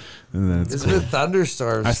time. And then it's there's cool. been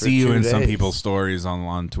thunderstorms. I for see you 2 in some days. people's stories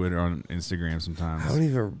on Twitter, on Instagram sometimes. I don't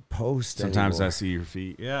even post. Sometimes anymore. I see your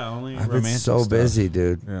feet. Yeah, only I've been romantic so stuff. busy,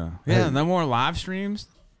 dude. Yeah, no more live streams.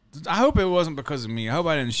 I hope it wasn't because of me. I hope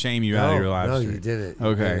I didn't shame you out of your live no, stream. you didn't. You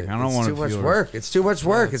Okay, didn't. I don't It's wanna too much feel- work. It's too much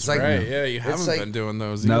work. It's like right. Yeah, you it's haven't like- been doing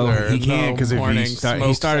those No, either. he can't because if morning he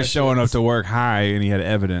smoke started showing up sessions. to work high and he had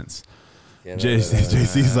evidence. Yeah, no,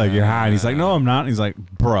 JC's like, you're high, and he's like, no, I'm not. And he's like,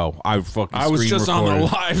 bro, I fucking. I was screen just on recorded.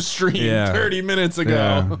 the live stream Yeah. 30 minutes ago.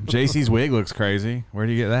 Yeah. JC's wig looks crazy. Where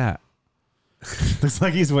do you get that? Looks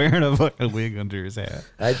like he's wearing a fucking wig under his hat.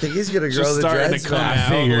 I think he's gonna grow Just the starting dreads to come back. I out.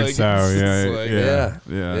 figured like, so. it's Yeah, just like-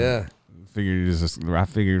 yeah, Yeah. I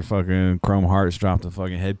figured fucking Chrome Hearts dropped a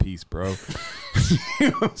fucking headpiece, bro. You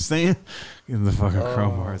know what I'm saying? In the fucking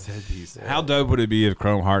Chrome Hearts headpiece. How dope would it be if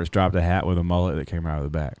Chrome Hearts dropped a hat with a mullet that came out of the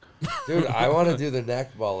back? Dude, I want to do the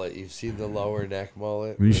neck mullet. You've seen the lower neck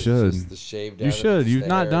mullet? You where it's should. just the shave down You and should. just You've the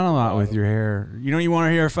not hair done at a the lot with bottom. your hair. You know, you want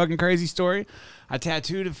to hear a fucking crazy story? I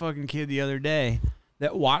tattooed a fucking kid the other day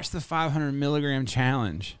that watched the 500 milligram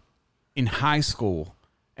challenge in high school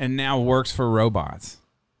and now works for robots.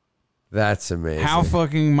 That's amazing. How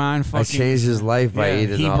fucking mind I fucking. changed his life by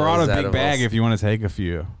eating He all brought a those big edibles. bag if you want to take a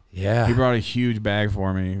few. Yeah. He brought a huge bag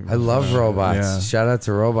for me. I love robots. Yeah. Shout out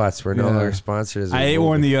to robots. We're no Yeah. longer sponsors. I ate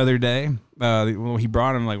one the other day. Well, he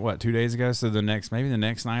brought him like what 2 days ago. So maybe the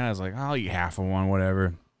next night, I was like, I'll eat half of one,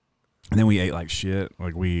 whatever. And then we ate like shit.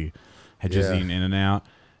 Like we had just eaten In-N-Out,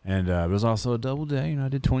 and it was also a double day. You know, I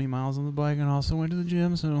did 20 miles on the bike and also went to the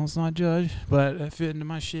gym. So let's not judge, but it fit into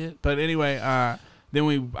my shit. But anyway,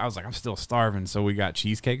 then I was like, I'm still starving, so we got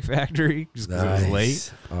Cheesecake Factory just because it was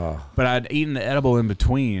late. Oh. But I'd eaten the edible in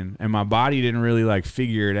between, and my body didn't really like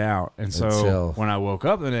figure it out. And so Until- when I woke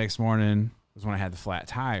up the next morning was when I had the flat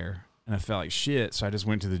tire, and I felt like shit. So I just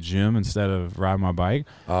went to the gym instead of riding my bike.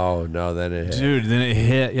 Oh no, then it hit. Dude, then it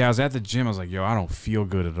hit. Yeah, I was at the gym. I was like, yo, I don't feel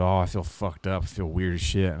good at all. I feel fucked up. I feel weird as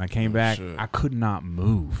shit. And I came back. shit. I could not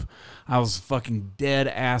move. I was fucking dead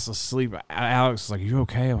ass asleep. Alex was like, you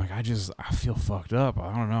okay? I'm like, I feel fucked up.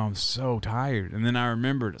 I don't know. I'm so tired. And then I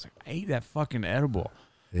remembered, I was like, I ate that fucking edible.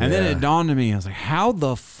 And then Yeah. it dawned on me. I was like, how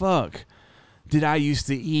the fuck did I used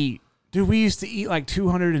to eat? Dude, we used to eat like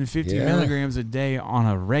 250 Yeah. milligrams a day on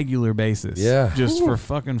a regular basis. Yeah. Just for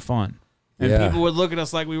fucking fun. And Yeah. people would look at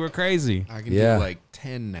us like we were crazy. I can Yeah. do like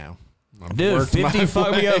 10 now. I've Dude, worked my 50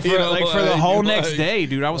 fucked me up way, for, you know, for the whole like- next day,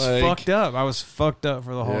 dude. I was like- fucked up. I was fucked up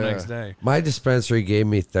for the whole Yeah. next day. My dispensary gave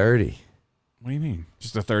me 30. What do you mean?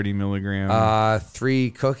 Just a 30 milligram?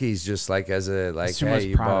 3 cookies, just like as a like, That's too hey, much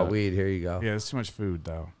you bought product. weed. Here you go. Yeah, it's too much food,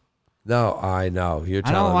 though. No, I know. You're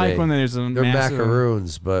I telling don't like me. when there's a They're massive...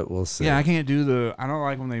 macaroons, but we'll see. Yeah, I can't do the... I don't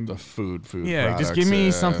like when they... The food Yeah, just products, give me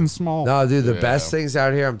yeah. something small. No, dude, the Yeah. best things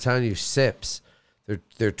out here, I'm telling you, sips.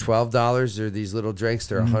 They're $12. They're these little drinks.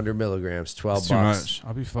 They're 100 milligrams, 12 It's too bucks. much.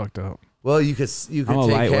 I'll be fucked up. Well, you could I'm a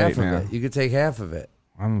take half lightweight of now. it. You could take half of it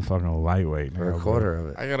I'm a fucking lightweight. or now, a quarter of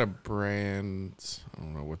it. I got a brand. I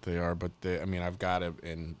don't know what they are, but I've got it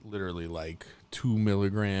in literally like 2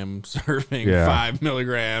 milligram serving, Yeah. 5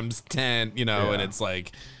 milligrams, 10. You know, Yeah. and it's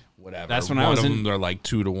like whatever. That's when One I was of in- them, they're like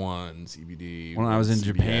 2 to 1 CBD. When I was in CBN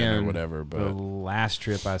Japan or whatever, the but last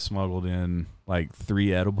trip I smuggled in like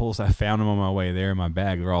 3 edibles. I found them on my way there in my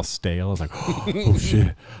bag. They're all stale. I was like, oh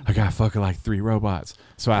shit, I got fucking like 3 robots.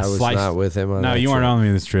 So I I was sliced. not with him on No, that you weren't trip. on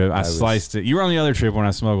me this trip. I was- sliced it. You were on the other trip when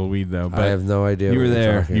I smuggled weed though. But I have no idea. you what were you're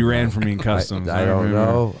there. talking You ran about. from me in customs. I don't remember.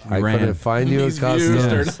 know. You I ran. couldn't find you in These views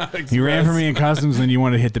customs. are not You ran from me in expressed. customs, and you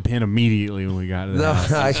wanted to hit the pin immediately when we got to the No,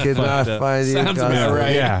 house. I could not up. find you in Sounds about customs.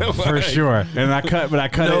 right. Yeah, for Like, sure. And I cut it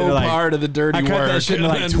No into like part of the dirty I cut work. that shit into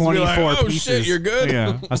and like then just be 24 like, oh, pieces. shit, you're good.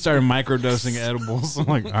 Yeah, I started microdosing edibles. I'm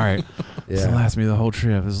like, all right, this Yeah. will last me the whole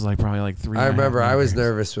trip. This is like probably like 3. I remember I was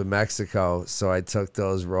milligrams. nervous with Mexico, so I took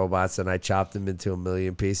those robots and I chopped them into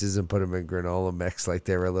 1,000,000 pieces and put them in granola mix like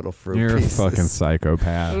they were little fruit You're pieces. a fucking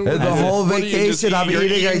psychopath. And the whole What do you just vacation, I'm eat? You're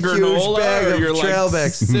eating a huge granola, bag or of you're trail like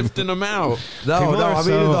mix. sifting them out. No, People no, are I'm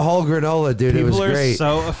so- eating the whole granola, dude. It was People are great.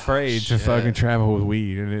 so afraid to fucking travel with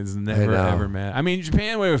weed, and it's never know. ever met. I mean,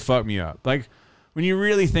 Japan would fuck me up. Like when you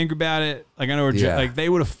really think about it, like I know, Yeah. like they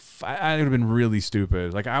would have. I would have been really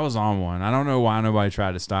stupid. Like I was on one. I don't know why nobody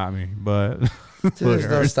tried to stop me, but Dude, there's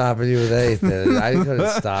no stopping you with anything. I couldn't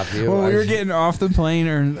stop you. when we I- were getting off the plane,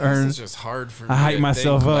 It's just hard for me. I hype to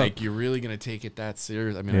myself think, up. Like you're really gonna take it that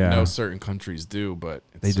serious? I mean, Yeah. I know certain countries do, but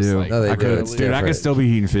it's they just do. Like, No, they I do. could, It's dude, I different. could still be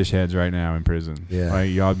eating fish heads right now in prison. Yeah.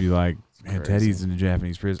 Like y'all be like, man, crazy. Teddy's in a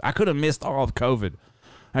Japanese prison. I could have missed all of COVID.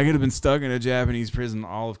 I could have been stuck in a Japanese prison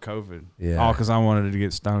all of COVID. Yeah. All because I wanted to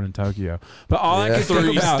get stoned in Tokyo. But all I Yeah. could think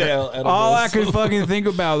 3 about, stale edibles. all I could fucking think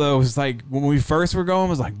about though was like when we first were going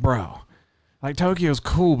was like, bro, like Tokyo's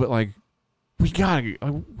cool, but like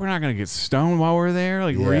we're not gonna get stoned while we're there.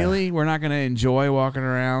 Like Yeah. really, we're not gonna enjoy walking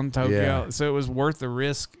around Tokyo. Yeah. So it was worth the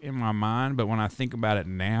risk in my mind. But when I think about it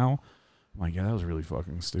now, I'm like, yeah, that was really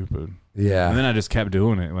fucking stupid. And Yeah. then I just kept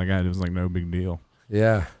doing it. Like it was like no big deal.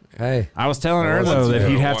 Yeah. Hey. I was telling her Once though that you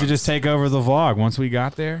he'd do it have to just once. take over the vlog once we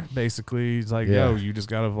got there. Basically, he's like, Yeah. yo, you just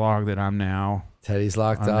got to vlog that I'm now Teddy's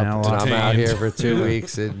locked I'm up, now and I'm out locked. here for 2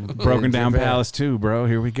 weeks. In broken down Japan. Palace 2, bro.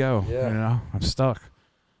 Here we go. Yeah. You know, I'm stuck.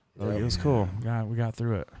 Yep. It was cool. We got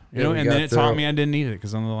through it. You Yeah, know, we and got then it through taught it. me I didn't need it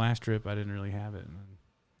because on the last trip I didn't really have it. And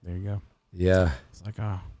there you go. Yeah. It's like,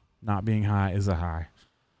 oh, not being high is a high.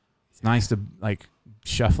 It's nice to like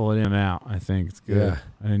shuffle it in and out. I think it's good. Yeah.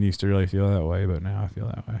 I didn't used to really feel that way, but now I feel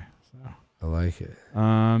that way. I like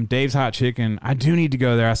it. Dave's Hot Chicken. I do need to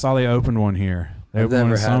go there. I saw they opened one here. They I've opened one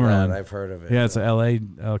never in had Summerlin. that. I've heard of it. Yeah, it's a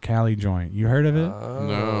LA Cali joint. You heard of it?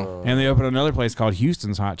 Oh. And they opened another place called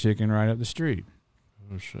Houston's Hot Chicken right up the street.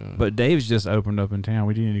 Oh, shit. But Dave's just opened up in town.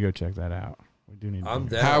 We do need to go check that out. We do need. I'm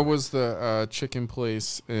to down. How was the chicken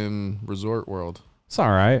place in Resort World? It's all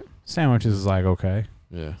right. Sandwiches is like okay.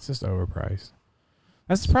 Yeah. It's just overpriced.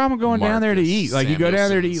 That's the problem going down there to Marcus eat. Like you go down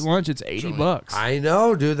there to eat Samuelson's lunch, it's $80. I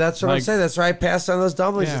know, dude. That's what I'm Like- saying. That's why I passed on those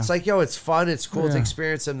dumplings. Yeah. It's like, yo, it's fun. It's cool to Yeah.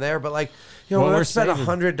 experience them there. But like, Well, let's we're spend saving.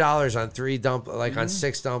 $100 on on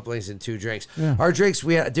 6 dumplings and 2 drinks. Yeah. Our drinks,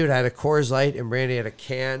 I had a Coors Light and Brandy had a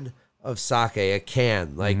can of sake, a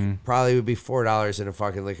can. Like probably would be $4 in a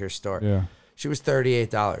fucking liquor store. Yeah. She was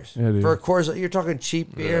 $38 Yeah, dude. for a Coors Light. You're talking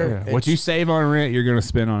cheap beer. Yeah. What you save on rent, you're going to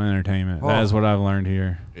spend on entertainment. That is what I've learned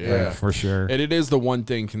here. Yeah. Like, for sure. And it is the one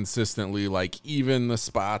thing consistently, like even the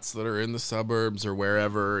spots that are in the suburbs or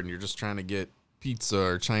wherever, and you're just trying to get pizza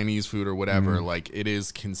or Chinese food or whatever, Mm-hmm. like it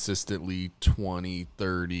is consistently $20,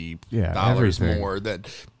 $30 everything. more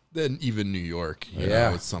than even New York. You Yeah.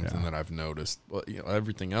 know, it's something that I've noticed. But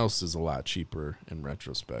everything else is a lot cheaper in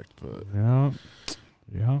retrospect. But Yeah.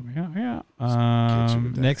 Yeah. with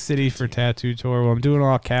that Next city for tattoo tour. Well, I'm doing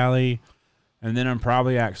all Cali, and then I'm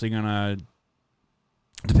probably actually gonna,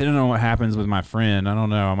 depending on what happens with my friend, I don't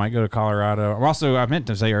know. I might go to Colorado. I meant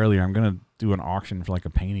to say earlier, I'm gonna do an auction for like a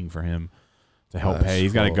painting for him to help That's pay.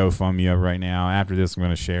 He's got a cool. GoFundMe up right now. After this, I'm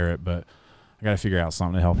gonna share it, but I got to figure out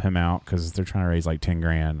something to help him out because they're trying to raise like 10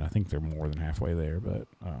 grand. I think they're more than halfway there, but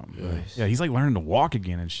Nice. yeah, he's like learning to walk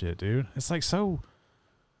again and shit, dude. It's like so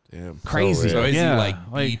damn. crazy. So is Yeah, he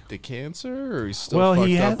like beat the cancer, or he's still well, fucked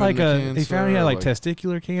he had up like in the they found he had like cancer?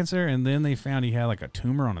 testicular cancer, and then they found he had like a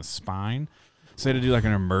tumor on his spine. So they had to do like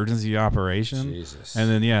an emergency operation. Jesus. And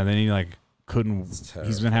then then he like couldn't.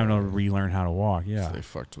 He's been having to relearn how to walk. Yeah. They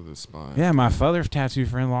fucked with his spine. Yeah, my father's tattoo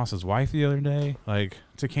friend lost his wife the other day, like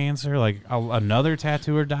to cancer. Like another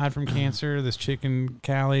tattooer died from cancer. This chick in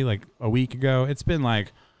Cali, like a week ago. It's been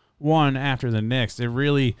like one after the next. It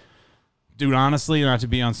really, dude. Honestly, not to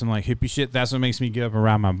be on some like hippie shit. That's what makes me get up and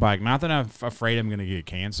ride my bike. Not that I'm afraid I'm gonna get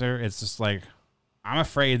cancer. It's just like I'm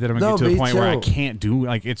afraid that I'm gonna No, get to a me point where I too. can't do.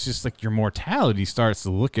 Like it's just like your mortality starts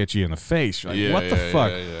to look at you in the face. You're like, what the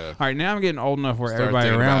fuck? Yeah. All right, now I'm getting old enough where Start everybody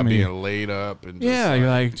thinking around about me. being laid up and just Yeah, you're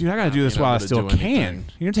like, dude, I gotta do this being while I able to still do can. anything.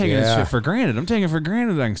 You're taking this Yeah. shit for granted. I'm taking for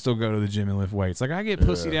granted that I can still go to the gym and lift weights. Like I get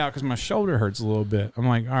pussied out because my shoulder hurts a little bit. I'm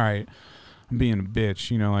like, all right, I'm being a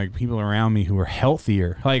bitch. You know, like people around me who are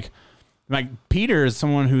healthier. Like Peter is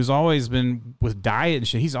someone who's always been with diet and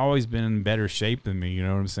shit. He's always been in better shape than me. You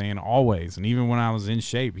know what I'm saying? Always. And even when I was in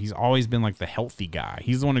shape, he's always been like the healthy guy.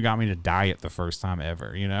 He's the one who got me to diet the first time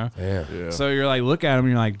ever. You know? Yeah. So you're like, look at him,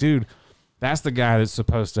 and you're like, dude, that's the guy that's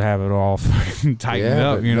supposed to have it all fucking tightened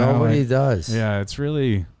Yeah, up. but You know, nobody like, does. yeah, it's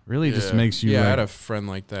really just makes you. Yeah, I like, had a friend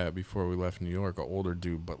like that before we left New York, an older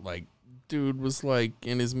dude, but like, dude was like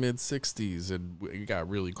in his mid 60s, and we got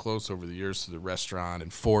really close over the years to the restaurant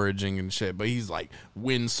and foraging and shit. But he's like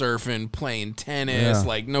windsurfing, playing tennis, Yeah.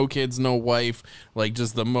 like no kids, no wife, like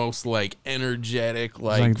just the most like energetic, it's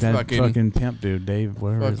like, that fucking pimp dude, Dave.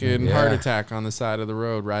 Whatever. his fucking name Yeah. heart attack on the side of the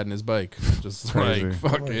road riding his bike, just Crazy. like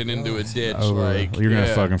fucking into a ditch. is. Over. Like You're gonna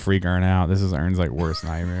yeah. fucking freak Ern out. This is Ern's like worst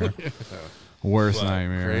nightmare. Worst But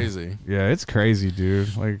nightmare. crazy. Yeah, it's crazy,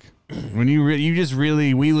 dude. Like when you just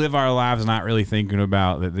really we live our lives not really thinking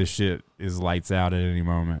about that this shit is lights out at any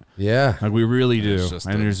moment. Yeah. Like we really do. It's just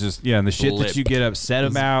And a there's just and the shit that blip. you get upset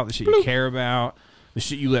about, the shit you care about, the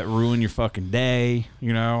shit you let ruin your fucking day,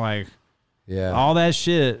 you know, like Yeah. all that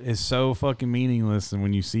shit is so fucking meaningless. And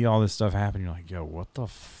when you see all this stuff happen, you're like, yo, what the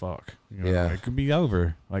fuck? You know, Yeah. it could be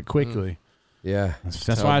over like quickly. Yeah. That's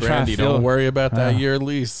Tell why I try to Brandy, feel. don't worry about that Uh, year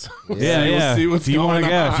lease. Yeah, We'll yeah. see what's if you want to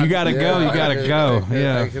going go, if you on. gotta go, you gotta go.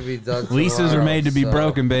 Yeah. That could be done Leases are tomorrow, made to be so-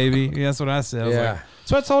 broken, baby. Yeah, that's what I said. I was Yeah. like,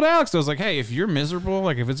 so I told Alex, I was like, hey, if you're miserable,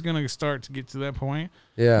 like if it's gonna start to get to that point,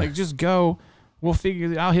 Yeah. like just go. We'll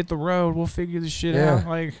figure. I'll hit the road. We'll figure the shit Yeah. out.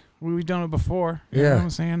 Like we've done it before. You know Yeah. what I'm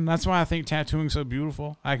saying? That's why I think tattooing's so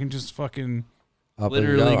beautiful. I can just fucking Up and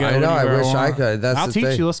literally go. I know. I anywhere wish I want. could. That's I'll the teach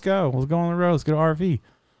thing. you. Let's go. Let's go on the road. Let's go to RV.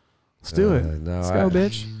 Let's do it. No, Let's go,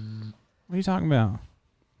 bitch. What are you talking about?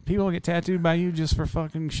 People get tattooed by you just for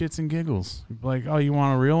fucking shits and giggles. Like, oh, you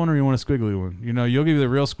want a real one or you want a squiggly one? You know, you'll give you the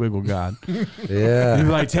real squiggle god. Yeah. You'll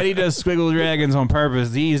be like, Teddy does squiggle dragons on purpose.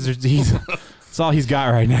 These that's all he's got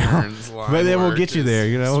right now. Ern's line But then we'll work get you is there.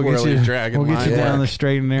 You know, we'll get swirly you. dragon We'll get you line down work. the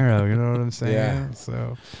straight and narrow. You know what I'm saying? Yeah.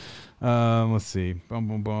 So, let's see. Boom,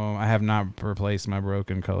 boom, boom. I have not replaced my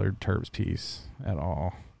broken colored Terps piece at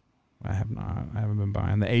all. I have not. I haven't been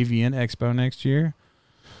buying the AVN Expo next year.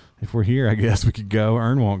 If we're here, I guess we could go.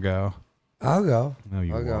 Ern won't go. I'll go. No,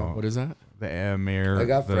 you I'll go. won't. What is that? The AMR, I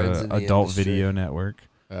got friends the in the Adult industry. Video Network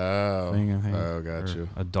Oh, thing, I think. oh, got Or you.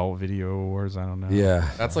 Adult Video Awards. I don't know. Yeah.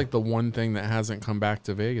 That's like the one thing that hasn't come back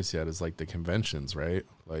to Vegas yet is like the conventions, right?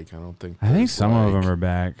 Like I don't think. I think there's, some of like- them are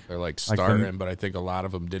back. They're like like the- starting, but I think a lot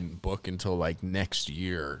of them didn't book until like next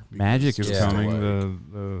year. because Magic is just coming.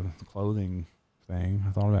 like- The clothing thing.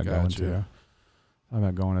 I thought about going Gotcha. to. How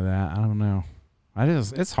about going to that? I don't know.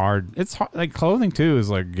 It's hard. It's hard. Like clothing too is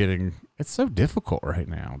like it's so difficult right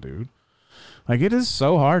now, dude. Like it is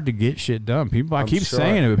so hard to get shit done. I keep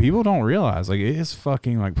saying it, but people don't realize like it is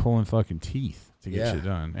fucking like pulling fucking teeth to get shit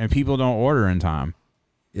done. And people don't order in time.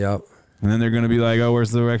 Yep. And then they're going to be like, oh,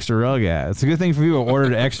 where's the extra rug at? It's a good thing for people to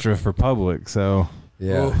order extra for public. So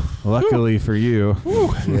yeah, luckily for you,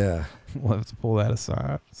 yeah, we'll have to pull that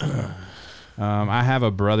aside. So, I have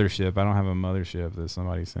a brothership. I don't have a mothership that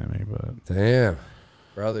somebody sent me, but damn,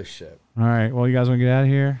 brothership. All right. Well, you guys want to get out of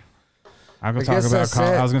here? I was going to talk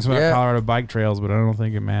about Colorado bike trails, but I don't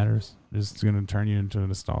think it matters. It's going to turn you into a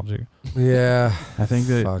nostalgic. Yeah. I think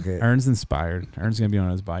that Ern's inspired. Ern's going to be on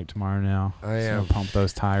his bike tomorrow now. I am. Pump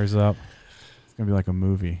those tires up. It's going to be like a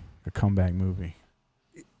movie, a comeback movie.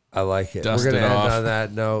 I like it. Dust We're going to it end off. on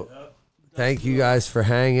that note. Thank you guys for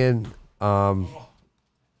hanging.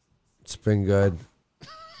 It's been good.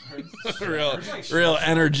 real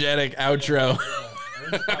energetic outro.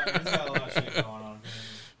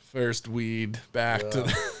 First weed back to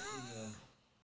the